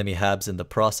kill enemy habs in the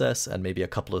process, and maybe a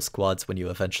couple of squads when you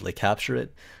eventually capture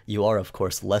it, you are of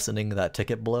course lessening that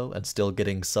ticket blow and still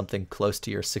getting something close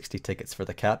to your 60 tickets for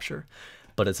the capture,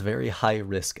 but it's very high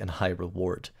risk and high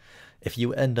reward. If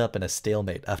you end up in a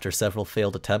stalemate after several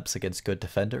failed attempts against good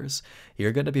defenders,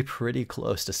 you're going to be pretty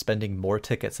close to spending more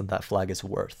tickets than that flag is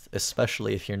worth,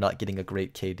 especially if you're not getting a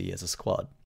great KD as a squad.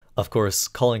 Of course,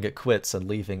 calling it quits and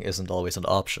leaving isn't always an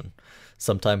option.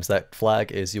 Sometimes that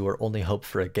flag is your only hope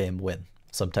for a game win.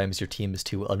 Sometimes your team is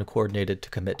too uncoordinated to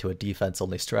commit to a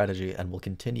defense-only strategy and will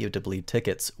continue to bleed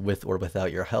tickets with or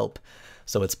without your help,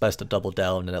 so it's best to double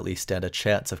down and at least stand a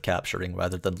chance of capturing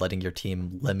rather than letting your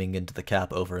team lemming into the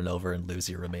cap over and over and lose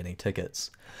your remaining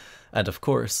tickets. And of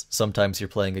course, sometimes you're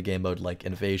playing a game mode like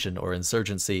Invasion or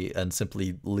Insurgency and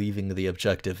simply leaving the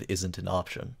objective isn't an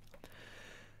option.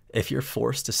 If you're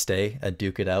forced to stay and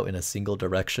duke it out in a single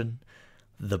direction,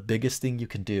 the biggest thing you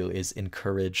can do is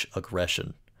encourage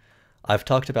aggression. I've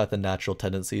talked about the natural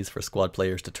tendencies for squad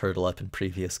players to turtle up in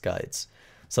previous guides.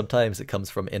 Sometimes it comes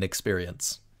from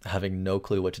inexperience, having no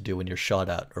clue what to do when you're shot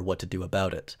at or what to do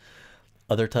about it.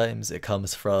 Other times it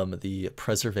comes from the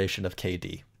preservation of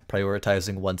KD,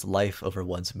 prioritizing one's life over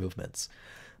one's movements.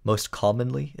 Most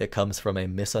commonly, it comes from a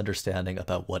misunderstanding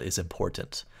about what is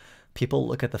important. People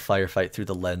look at the firefight through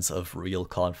the lens of real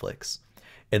conflicts.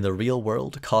 In the real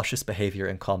world, cautious behavior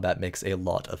in combat makes a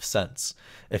lot of sense.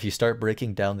 If you start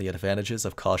breaking down the advantages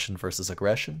of caution versus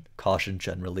aggression, caution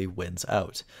generally wins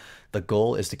out. The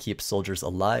goal is to keep soldiers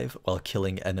alive while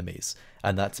killing enemies,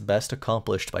 and that's best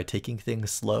accomplished by taking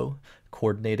things slow,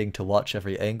 coordinating to watch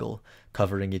every angle,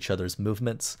 covering each other's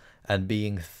movements, and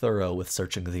being thorough with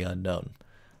searching the unknown.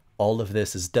 All of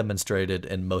this is demonstrated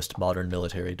in most modern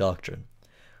military doctrine.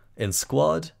 In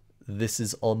squad, this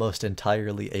is almost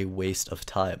entirely a waste of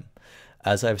time.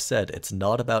 As I've said, it's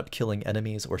not about killing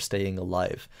enemies or staying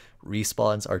alive.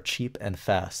 Respawns are cheap and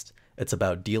fast. It's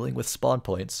about dealing with spawn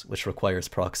points, which requires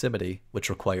proximity, which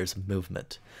requires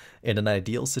movement. In an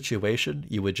ideal situation,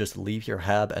 you would just leave your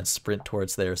hab and sprint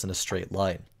towards theirs in a straight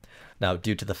line. Now,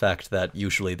 due to the fact that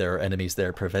usually there are enemies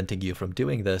there preventing you from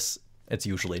doing this, it's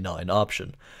usually not an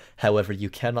option. However, you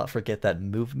cannot forget that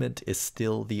movement is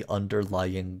still the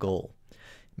underlying goal.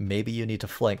 Maybe you need to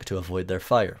flank to avoid their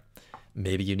fire.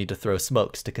 Maybe you need to throw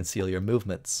smokes to conceal your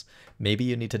movements. Maybe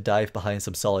you need to dive behind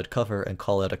some solid cover and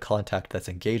call out a contact that's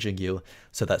engaging you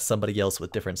so that somebody else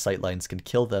with different sightlines can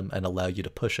kill them and allow you to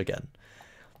push again.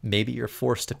 Maybe you're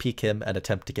forced to peek him and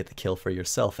attempt to get the kill for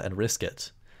yourself and risk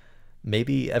it.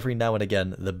 Maybe every now and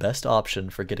again, the best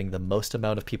option for getting the most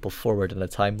amount of people forward in a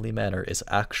timely manner is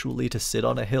actually to sit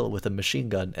on a hill with a machine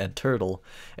gun and turtle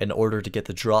in order to get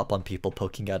the drop on people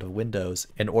poking out of windows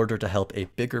in order to help a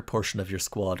bigger portion of your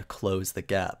squad close the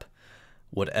gap.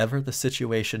 Whatever the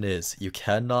situation is, you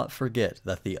cannot forget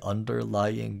that the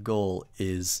underlying goal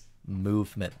is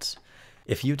movement.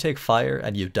 If you take fire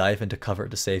and you dive into cover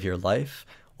to save your life,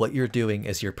 what you're doing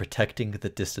is you're protecting the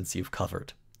distance you've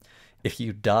covered. If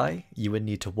you die, you would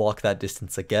need to walk that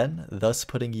distance again, thus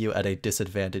putting you at a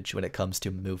disadvantage when it comes to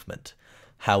movement.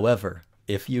 However,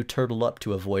 if you turtle up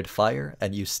to avoid fire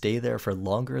and you stay there for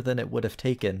longer than it would have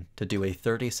taken to do a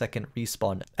 30-second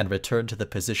respawn and return to the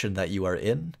position that you are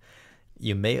in,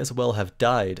 you may as well have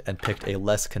died and picked a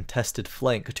less contested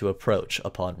flank to approach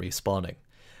upon respawning.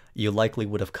 you likely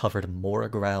would have covered more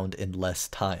ground in less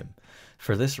time.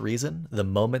 For this reason, the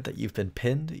moment that you've been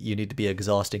pinned, you need to be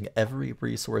exhausting every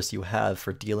resource you have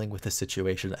for dealing with the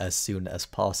situation as soon as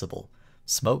possible.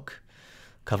 Smoke,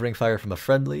 covering fire from a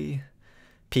friendly,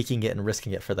 peeking it and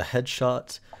risking it for the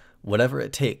headshot, whatever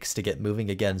it takes to get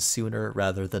moving again sooner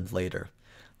rather than later.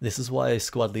 This is why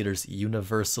squad leaders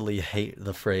universally hate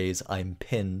the phrase "I'm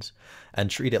pinned" and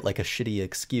treat it like a shitty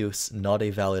excuse, not a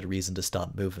valid reason to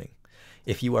stop moving.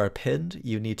 If you are pinned,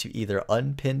 you need to either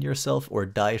unpin yourself or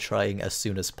die trying as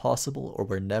soon as possible, or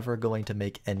we're never going to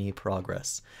make any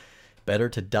progress. Better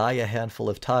to die a handful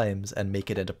of times and make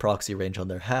it into proxy range on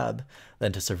their hab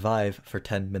than to survive for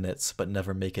 10 minutes but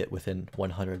never make it within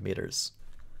 100 meters.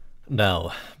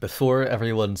 Now, before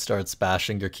everyone starts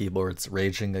bashing your keyboards,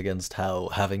 raging against how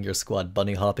having your squad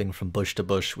bunny hopping from bush to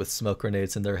bush with smoke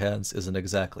grenades in their hands isn't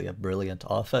exactly a brilliant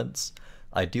offense,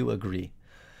 I do agree.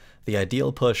 The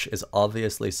ideal push is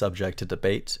obviously subject to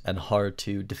debate and hard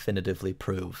to definitively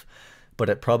prove, but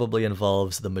it probably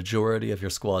involves the majority of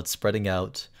your squad spreading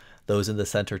out, those in the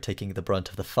center taking the brunt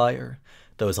of the fire,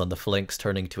 those on the flanks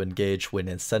turning to engage when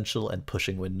essential and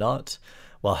pushing when not,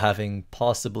 while having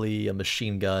possibly a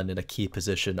machine gun in a key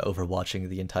position overwatching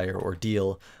the entire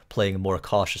ordeal, playing more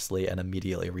cautiously and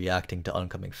immediately reacting to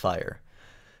oncoming fire.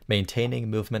 Maintaining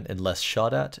movement unless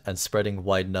shot at, and spreading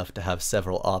wide enough to have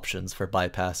several options for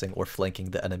bypassing or flanking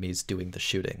the enemies doing the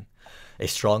shooting. A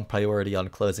strong priority on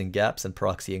closing gaps and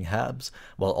proxying habs,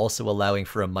 while also allowing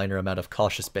for a minor amount of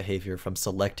cautious behavior from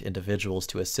select individuals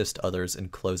to assist others in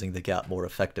closing the gap more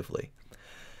effectively.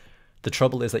 The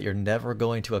trouble is that you're never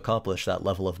going to accomplish that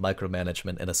level of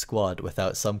micromanagement in a squad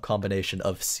without some combination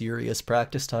of serious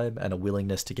practice time and a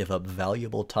willingness to give up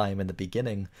valuable time in the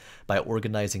beginning by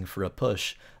organizing for a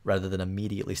push rather than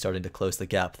immediately starting to close the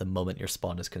gap the moment your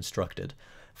spawn is constructed,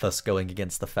 thus going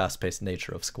against the fast-paced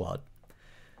nature of squad.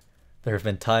 There have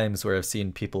been times where I've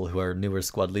seen people who are newer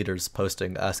squad leaders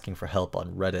posting asking for help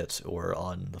on Reddit or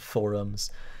on the forums,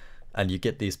 and you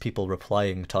get these people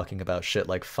replying talking about shit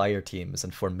like fire teams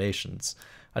and formations,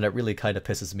 and it really kind of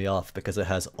pisses me off because it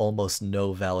has almost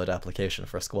no valid application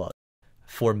for a squad.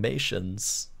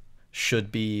 Formations should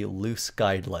be loose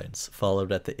guidelines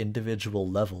followed at the individual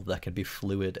level that can be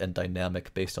fluid and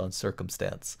dynamic based on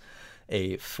circumstance.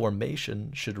 A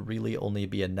formation should really only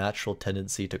be a natural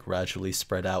tendency to gradually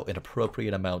spread out an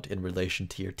appropriate amount in relation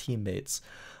to your teammates,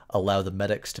 allow the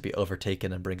medics to be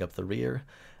overtaken and bring up the rear,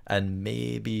 and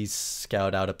maybe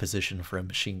scout out a position for a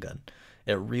machine gun.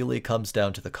 It really comes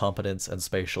down to the competence and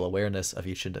spatial awareness of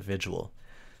each individual.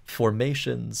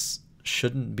 Formations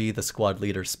shouldn't be the squad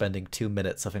leader spending 2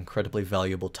 minutes of incredibly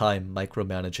valuable time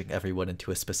micromanaging everyone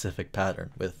into a specific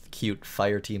pattern with cute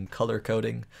fireteam color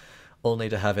coding, only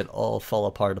to have it all fall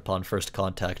apart upon first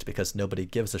contact because nobody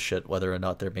gives a shit whether or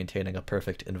not they're maintaining a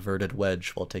perfect inverted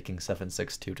wedge while taking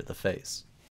 7.62 to the face.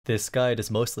 This guide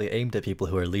is mostly aimed at people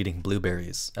who are leading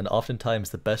blueberries, and oftentimes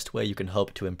the best way you can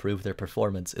hope to improve their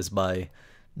performance is by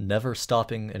never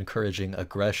stopping encouraging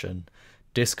aggression,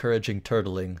 discouraging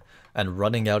turtling, and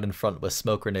running out in front with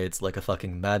smoke grenades like a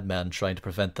fucking madman trying to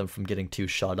prevent them from getting too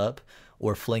shot up,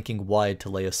 or flanking wide to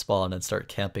lay a spawn and start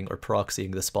camping or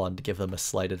proxying the spawn to give them a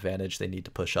slight advantage they need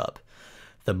to push up.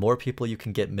 The more people you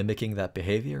can get mimicking that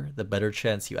behavior, the better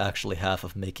chance you actually have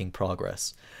of making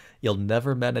progress. You'll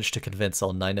never manage to convince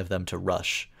all 9 of them to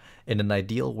rush. In an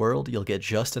ideal world, you'll get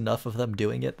just enough of them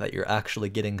doing it that you're actually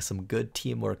getting some good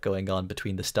teamwork going on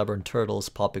between the stubborn turtles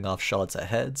popping off shots at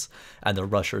heads and the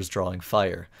rushers drawing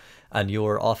fire, and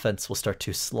your offense will start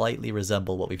to slightly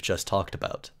resemble what we've just talked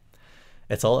about.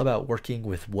 It's all about working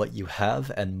with what you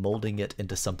have and molding it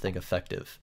into something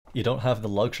effective. You don't have the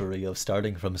luxury of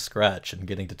starting from scratch and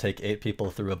getting to take 8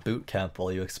 people through a boot camp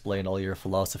while you explain all your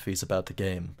philosophies about the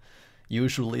game.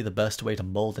 Usually the best way to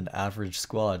mold an average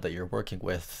squad that you're working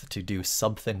with to do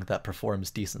something that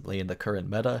performs decently in the current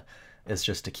meta is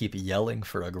just to keep yelling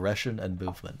for aggression and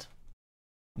movement.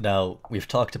 Now, we've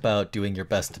talked about doing your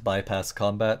best to bypass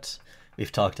combat,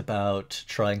 we've talked about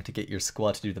trying to get your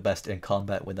squad to do the best in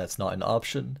combat when that's not an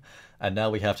option, and now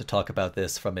we have to talk about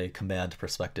this from a command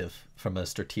perspective, from a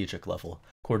strategic level,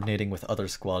 coordinating with other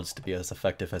squads to be as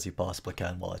effective as you possibly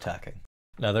can while attacking.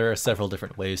 Now, there are several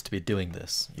different ways to be doing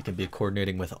this. You can be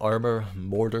coordinating with armor,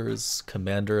 mortars,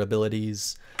 commander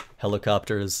abilities,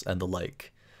 helicopters, and the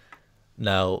like.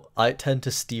 Now, I tend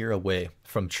to steer away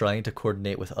from trying to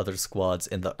coordinate with other squads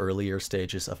in the earlier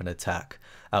stages of an attack,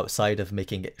 outside of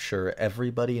making sure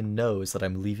everybody knows that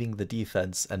I'm leaving the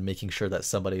defense and making sure that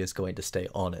somebody is going to stay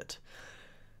on it.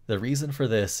 The reason for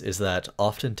this is that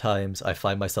oftentimes I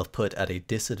find myself put at a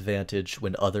disadvantage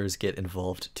when others get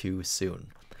involved too soon.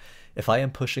 If I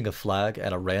am pushing a flag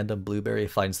and a random blueberry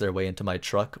finds their way into my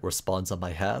truck or spawns on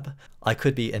my hab, I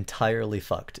could be entirely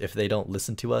fucked if they don't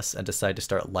listen to us and decide to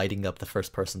start lighting up the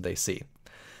first person they see.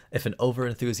 If an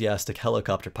overenthusiastic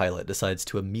helicopter pilot decides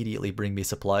to immediately bring me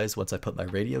supplies once I put my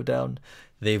radio down,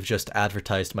 they've just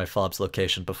advertised my FOB's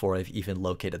location before I've even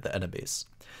located the enemies.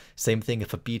 Same thing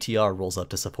if a BTR rolls up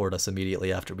to support us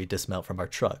immediately after we dismount from our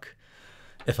truck.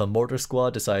 If a mortar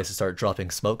squad decides to start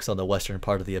dropping smokes on the western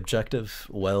part of the objective,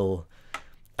 well,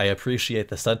 I appreciate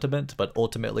the sentiment, but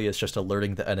ultimately it's just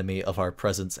alerting the enemy of our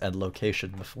presence and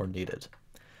location before needed.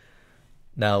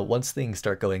 Now, once things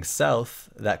start going south,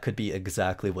 that could be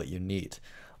exactly what you need.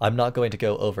 I'm not going to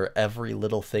go over every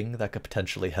little thing that could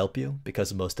potentially help you,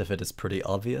 because most of it is pretty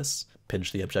obvious.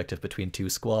 Pinch the objective between two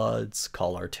squads,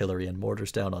 call artillery and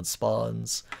mortars down on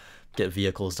spawns, get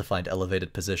vehicles to find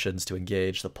elevated positions to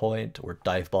engage the point, or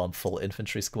dive bomb full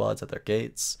infantry squads at their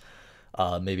gates,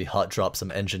 maybe hot drop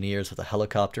some engineers with a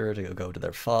helicopter to go to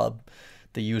their FOB.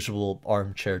 The usual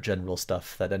armchair general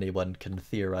stuff that anyone can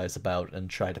theorize about and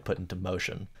try to put into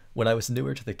motion. When I was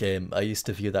newer to the game, I used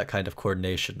to view that kind of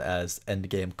coordination as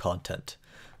endgame content,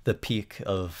 the peak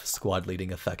of squad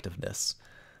leading effectiveness.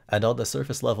 And on the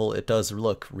surface level, it does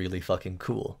look really fucking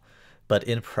cool. But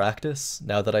in practice,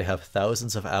 now that I have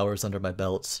thousands of hours under my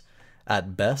belt,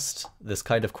 at best, this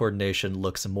kind of coordination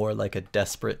looks more like a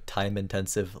desperate,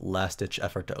 time-intensive, last-ditch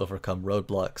effort to overcome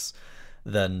roadblocks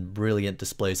than brilliant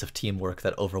displays of teamwork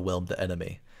that overwhelm the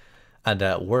enemy. And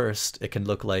at worst, it can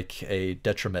look like a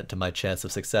detriment to my chance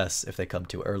of success if they come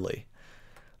too early.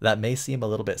 That may seem a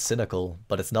little bit cynical,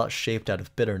 but it's not shaped out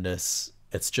of bitterness,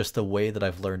 it's just the way that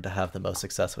I've learned to have the most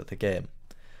success with the game.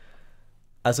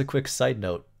 As a quick side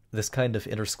note, this kind of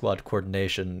inter-squad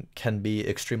coordination can be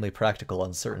extremely practical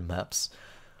on certain maps.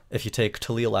 If you take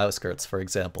Talil Outskirts, for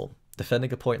example,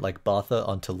 defending a point like Batha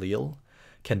on Talil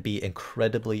can be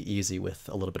incredibly easy with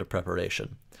a little bit of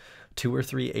preparation. 2 or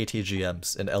 3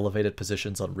 ATGMs in elevated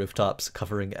positions on rooftops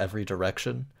covering every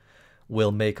direction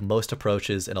will make most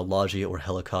approaches in a Logi or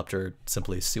helicopter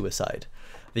simply suicide.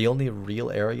 The only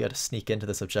real area to sneak into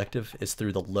this objective is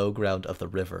through the low ground of the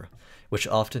river, which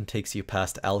often takes you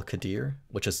past Al Qadir,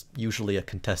 which is usually a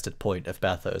contested point if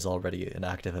Batha is already an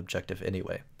active objective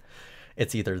anyway.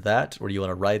 It's either that, or you want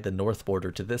to ride the north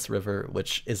border to this river,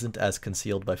 which isn't as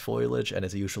concealed by foliage and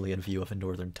is usually in view of a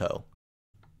northern toe.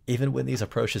 Even when these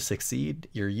approaches succeed,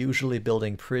 you're usually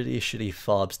building pretty shitty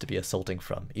FOBs to be assaulting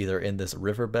from, either in this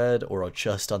riverbed or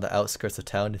just on the outskirts of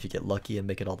town if you get lucky and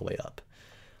make it all the way up.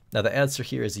 Now the answer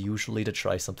here is usually to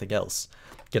try something else.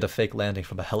 Get a fake landing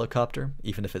from a helicopter,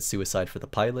 even if it's suicide for the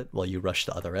pilot, while you rush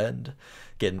the other end.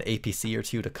 Get an APC or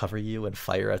two to cover you and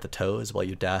fire at the toes while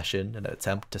you dash in an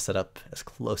attempt to set up as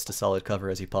close to solid cover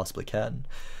as you possibly can.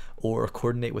 Or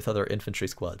coordinate with other infantry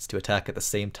squads to attack at the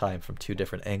same time from 2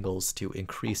 different angles to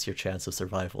increase your chance of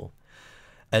survival.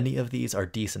 Any of these are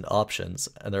decent options,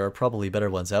 and there are probably better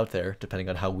ones out there, depending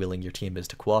on how willing your team is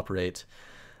to cooperate.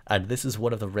 And this is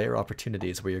one of the rare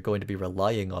opportunities where you're going to be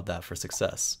relying on that for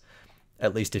success.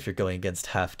 At least if you're going against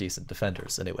half-decent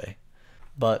defenders, anyway.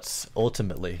 But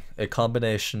ultimately, a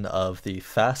combination of the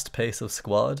fast pace of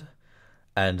squad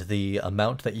and the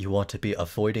amount that you want to be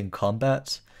avoiding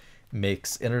combat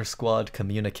makes inter-squad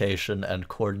communication and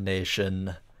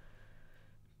coordination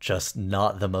just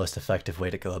not the most effective way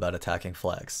to go about attacking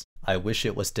flags. I wish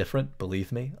it was different,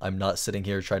 believe me. I'm not sitting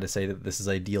here trying to say that this is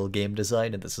ideal game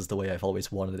design and this is the way I've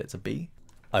always wanted it to be.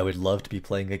 I would love to be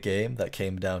playing a game that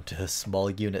came down to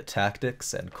small unit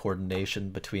tactics and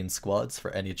coordination between squads for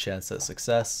any chance at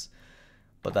success,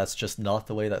 but that's just not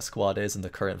the way that squad is in the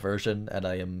current version, and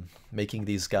I am making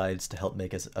these guides to help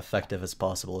make as effective as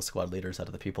possible as squad leaders out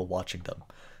of the people watching them,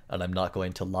 and I'm not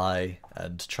going to lie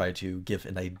and try to give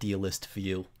an idealist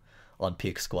view on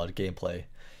peak squad gameplay,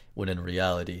 when in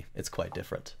reality, it's quite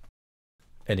different.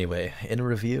 Anyway, in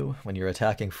review, when you're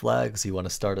attacking flags, you want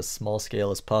to start as small scale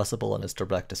as possible and as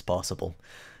direct as possible.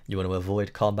 You want to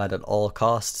avoid combat at all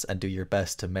costs and do your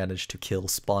best to manage to kill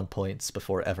spawn points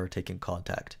before ever taking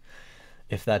contact.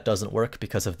 If that doesn't work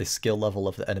because of the skill level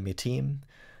of the enemy team,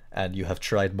 and you have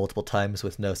tried multiple times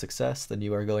with no success, then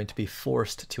you are going to be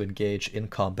forced to engage in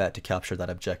combat to capture that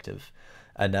objective.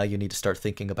 And now you need to start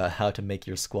thinking about how to make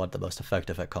your squad the most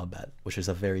effective at combat, which is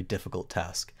a very difficult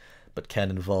task, but can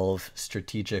involve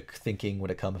strategic thinking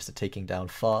when it comes to taking down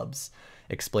FOBs,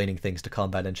 explaining things to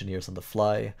combat engineers on the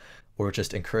fly, or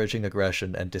just encouraging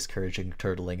aggression and discouraging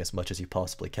turtling as much as you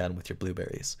possibly can with your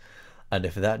blueberries. And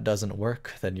if that doesn't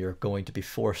work, then you're going to be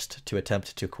forced to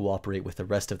attempt to cooperate with the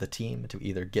rest of the team to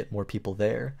either get more people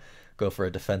there, go for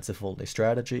a defensive only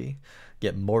strategy,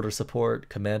 get mortar support,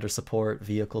 commander support,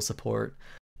 vehicle support,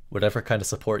 Whatever kind of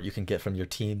support you can get from your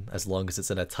team, as long as it's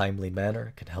in a timely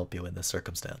manner, can help you in this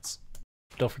circumstance.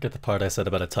 Don't forget the part I said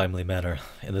about a timely manner.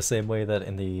 In the same way that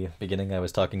in the beginning I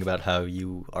was talking about how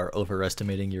you are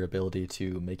overestimating your ability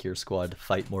to make your squad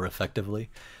fight more effectively,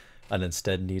 and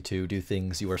instead need to do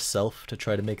things yourself to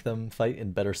try to make them fight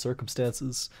in better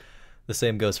circumstances, the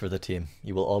same goes for the team.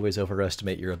 You will always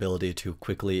overestimate your ability to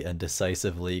quickly and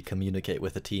decisively communicate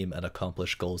with the team and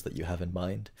accomplish goals that you have in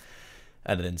mind.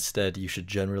 And instead, you should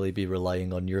generally be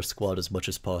relying on your squad as much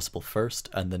as possible first,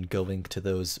 and then going to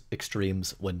those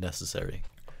extremes when necessary.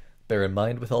 Bear in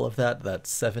mind with all of that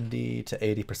 70 to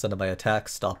 80% of my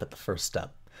attacks stop at the first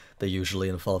step. They usually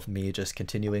involve me just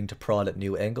continuing to prod at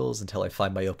new angles until I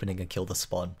find my opening and kill the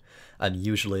spawn, and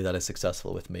usually that is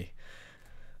successful with me.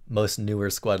 Most newer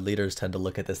squad leaders tend to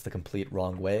look at this the complete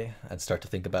wrong way and start to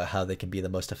think about how they can be the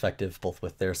most effective both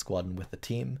with their squad and with the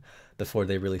team before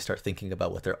they really start thinking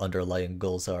about what their underlying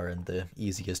goals are and the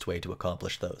easiest way to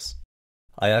accomplish those.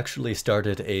 I actually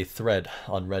started a thread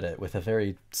on Reddit with a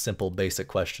very simple basic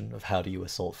question of how do you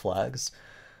assault flags,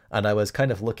 and I was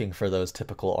kind of looking for those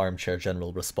typical armchair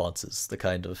general responses, the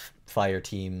kind of fire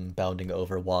team, bounding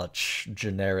Overwatch,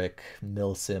 generic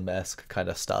milsim-esque kind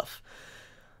of stuff.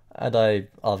 And I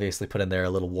obviously put in there a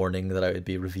little warning that I would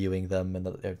be reviewing them and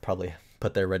that I'd probably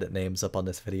put their Reddit names up on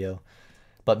this video.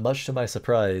 But much to my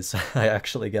surprise, I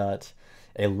actually got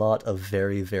a lot of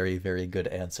very, very, very good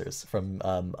answers from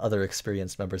other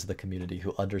experienced members of the community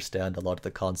who understand a lot of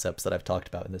the concepts that I've talked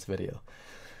about in this video.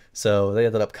 So they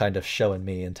ended up kind of showing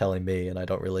me and telling me, and I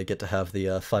don't really get to have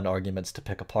the fun arguments to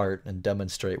pick apart and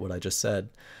demonstrate what I just said.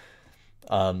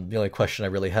 The only question I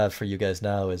really have for you guys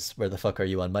now is, where the fuck are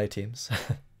you on my teams?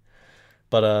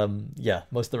 But yeah,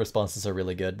 most of the responses are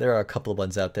really good. There are a couple of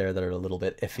ones out there that are a little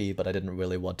bit iffy, but I didn't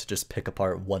really want to just pick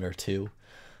apart one or two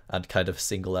and kind of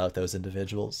single out those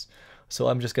individuals. So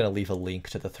I'm just going to leave a link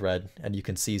to the thread, and you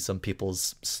can see some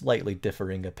people's slightly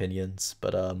differing opinions,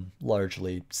 but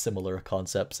largely similar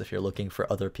concepts if you're looking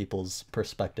for other people's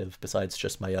perspective besides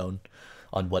just my own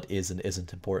on what is and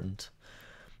isn't important.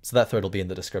 So that thread will be in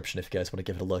the description if you guys want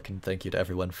to give it a look, and thank you to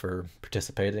everyone for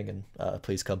participating, and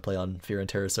please come play on Fear and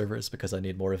Terror servers because I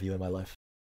need more of you in my life.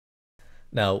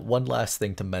 Now, one last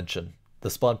thing to mention.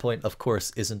 The spawn point, of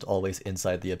course, isn't always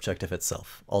inside the objective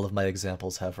itself. All of my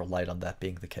examples have relied on that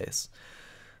being the case.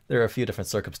 There are a few different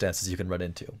circumstances you can run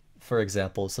into. For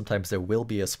example, sometimes there will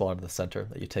be a spawn in the center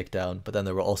that you take down, but then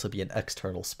there will also be an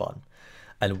external spawn.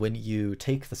 And when you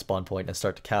take the spawn point and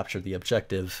start to capture the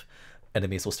objective,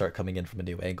 enemies will start coming in from a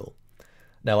new angle.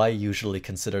 Now, I usually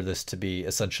consider this to be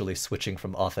essentially switching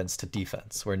from offense to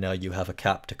defense, where now you have a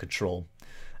cap to control,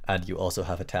 and you also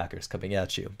have attackers coming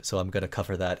at you. So I'm going to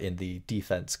cover that in the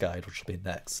defense guide, which will be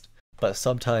next. But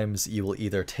sometimes you will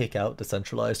either take out the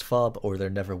centralized FOB, or there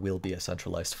never will be a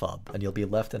centralized FOB, and you'll be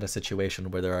left in a situation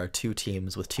where there are two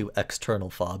teams with two external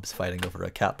FOBs fighting over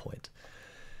a cap point.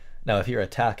 Now, if you're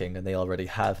attacking and they already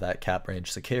have that cap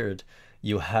range secured,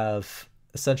 you have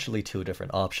essentially two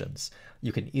different options.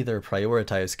 You can either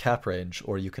prioritize cap range,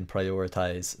 or you can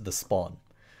prioritize the spawn.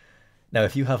 Now,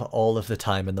 if you have all of the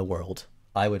time in the world,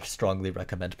 I would strongly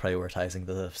recommend prioritizing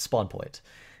the spawn point.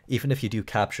 Even if you do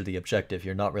capture the objective,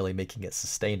 you're not really making it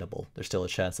sustainable. There's still a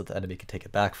chance that the enemy can take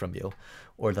it back from you,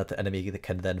 or that the enemy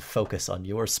can then focus on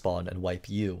your spawn and wipe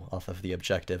you off of the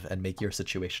objective and make your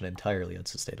situation entirely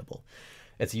unsustainable.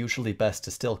 It's usually best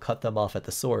to still cut them off at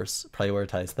the source,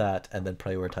 prioritize that, and then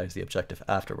prioritize the objective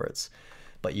afterwards.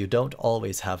 But you don't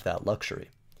always have that luxury.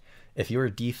 If your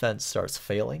defense starts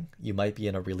failing, you might be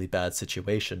in a really bad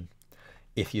situation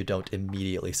if you don't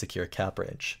immediately secure cap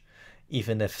range.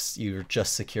 Even if you're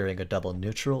just securing a double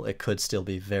neutral, it could still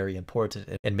be very important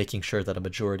in making sure that a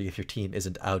majority of your team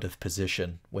isn't out of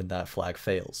position when that flag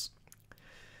fails.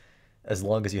 As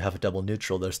long as you have a double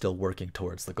neutral, they're still working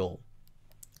towards the goal.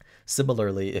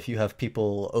 Similarly, if you have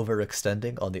people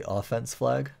overextending on the offense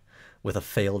flag with a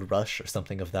failed rush or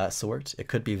something of that sort, it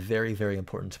could be very, very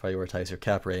important to prioritize your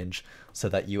cap range so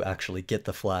that you actually get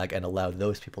the flag and allow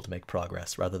those people to make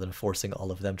progress rather than forcing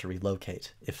all of them to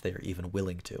relocate if they're even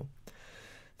willing to.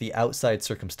 The outside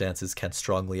circumstances can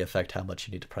strongly affect how much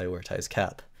you need to prioritize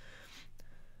cap.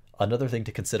 Another thing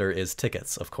to consider is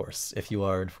tickets, of course. If you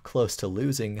are close to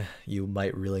losing, you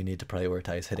might really need to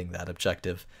prioritize hitting that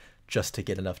objective just to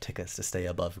get enough tickets to stay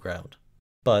above ground.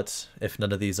 But if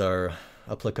none of these are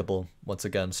applicable, once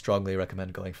again, strongly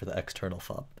recommend going for the external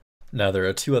FOB. Now, there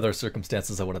are two other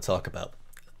circumstances I want to talk about.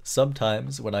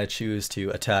 Sometimes when I choose to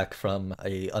attack from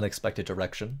an unexpected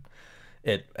direction,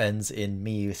 it ends in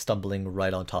me stumbling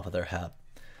right on top of their hab.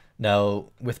 Now,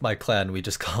 with my clan, we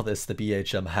just call this the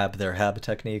BHM hab their hab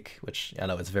technique, which I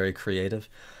know is very creative,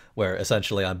 where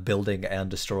essentially I'm building and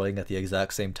destroying at the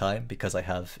exact same time because I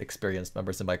have experienced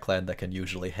members in my clan that can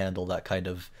usually handle that kind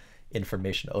of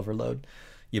information overload.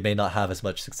 You may not have as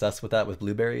much success with that with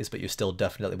blueberries, but you still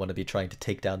definitely want to be trying to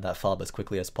take down that FOB as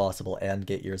quickly as possible and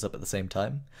get yours up at the same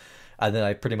time. And then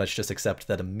I pretty much just accept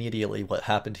that immediately what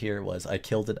happened here was I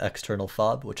killed an external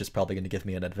FOB, which is probably going to give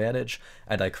me an advantage,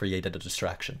 and I created a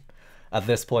distraction. At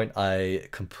this point, I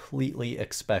completely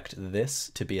expect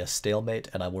this to be a stalemate,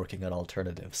 and I'm working on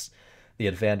alternatives. The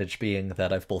advantage being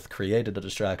that I've both created a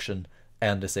distraction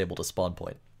and disabled a spawn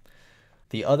point.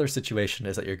 The other situation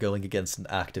is that you're going against an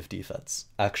active defense,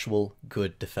 actual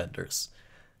good defenders.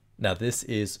 Now this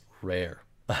is rare.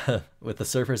 With the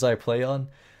servers I play on,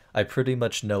 I pretty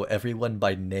much know everyone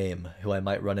by name who I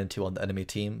might run into on the enemy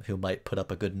team who might put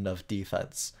up a good enough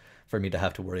defense for me to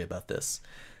have to worry about this.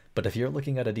 But if you're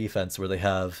looking at a defense where they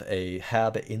have a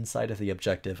hab inside of the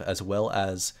objective as well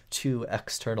as 2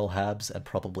 external habs and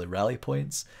probably rally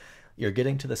points, you're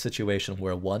getting to the situation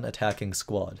where one attacking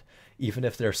squad, even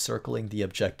if they're circling the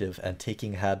objective and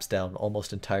taking habs down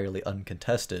almost entirely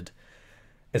uncontested,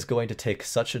 is going to take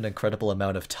such an incredible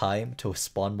amount of time to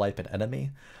spawn wipe an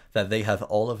enemy that they have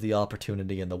all of the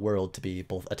opportunity in the world to be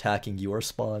both attacking your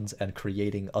spawns and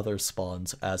creating other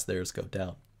spawns as theirs go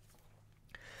down.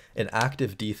 An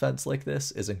active defense like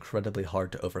this is incredibly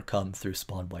hard to overcome through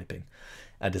spawn wiping,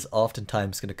 and is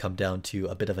oftentimes going to come down to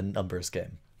a bit of a numbers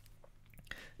game.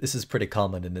 This is pretty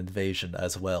common in Invasion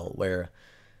as well, where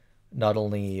not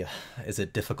only is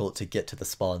it difficult to get to the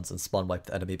spawns and spawn wipe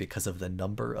the enemy because of the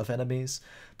number of enemies,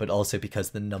 but also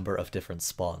because the number of different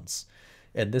spawns.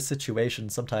 In this situation,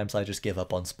 sometimes I just give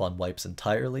up on spawn wipes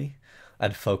entirely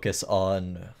and focus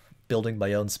on building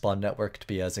my own spawn network to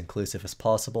be as inclusive as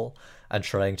possible, and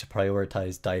trying to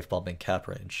prioritize dive bombing cap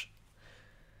range.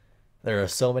 There are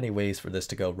so many ways for this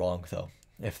to go wrong though.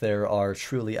 If there are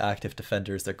truly active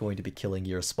defenders, they're going to be killing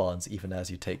your spawns even as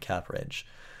you take cap range.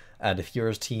 And if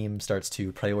your team starts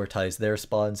to prioritize their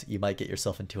spawns, you might get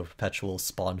yourself into a perpetual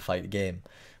spawn fight game,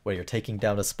 where you're taking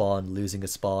down a spawn, losing a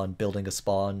spawn, building a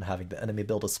spawn, having the enemy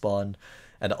build a spawn,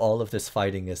 and all of this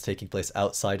fighting is taking place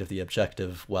outside of the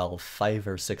objective while 5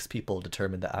 or 6 people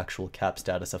determine the actual cap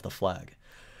status of the flag.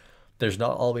 There's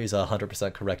not always a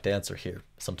 100% correct answer here.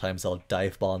 Sometimes I'll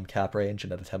dive bomb cap range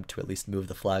in an attempt to at least move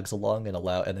the flags along and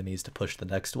allow enemies to push the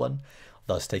next one,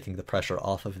 thus taking the pressure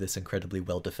off of this incredibly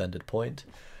well-defended point.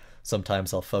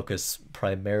 Sometimes I'll focus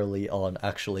primarily on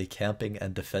actually camping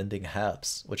and defending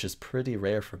habs, which is pretty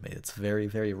rare for me. It's very,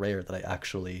 very rare that I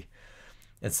actually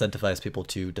incentivize people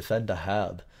to defend a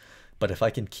hab. But if I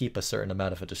can keep a certain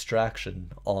amount of a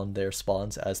distraction on their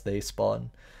spawns as they spawn,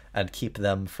 and keep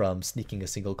them from sneaking a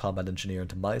single combat engineer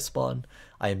into my spawn,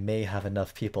 I may have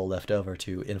enough people left over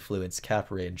to influence cap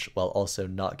range while also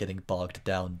not getting bogged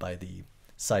down by the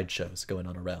sideshows going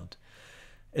on around.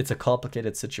 It's a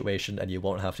complicated situation, and you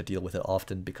won't have to deal with it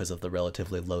often because of the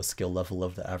relatively low skill level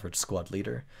of the average squad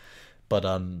leader. But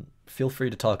feel free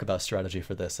to talk about strategy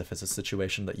for this if it's a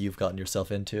situation that you've gotten yourself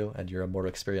into and you're a more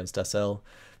experienced SL.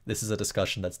 This is a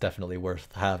discussion that's definitely worth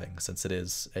having, since it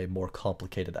is a more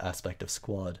complicated aspect of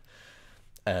squad,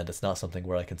 and it's not something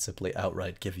where I can simply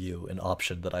outright give you an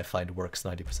option that I find works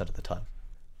 90% of the time.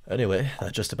 Anyway,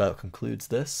 that just about concludes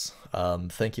this.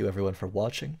 Thank you everyone for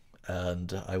watching,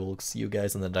 and I will see you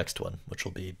guys in the next one, which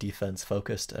will be defense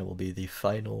focused and will be the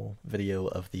final video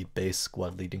of the base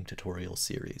squad leading tutorial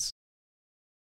series.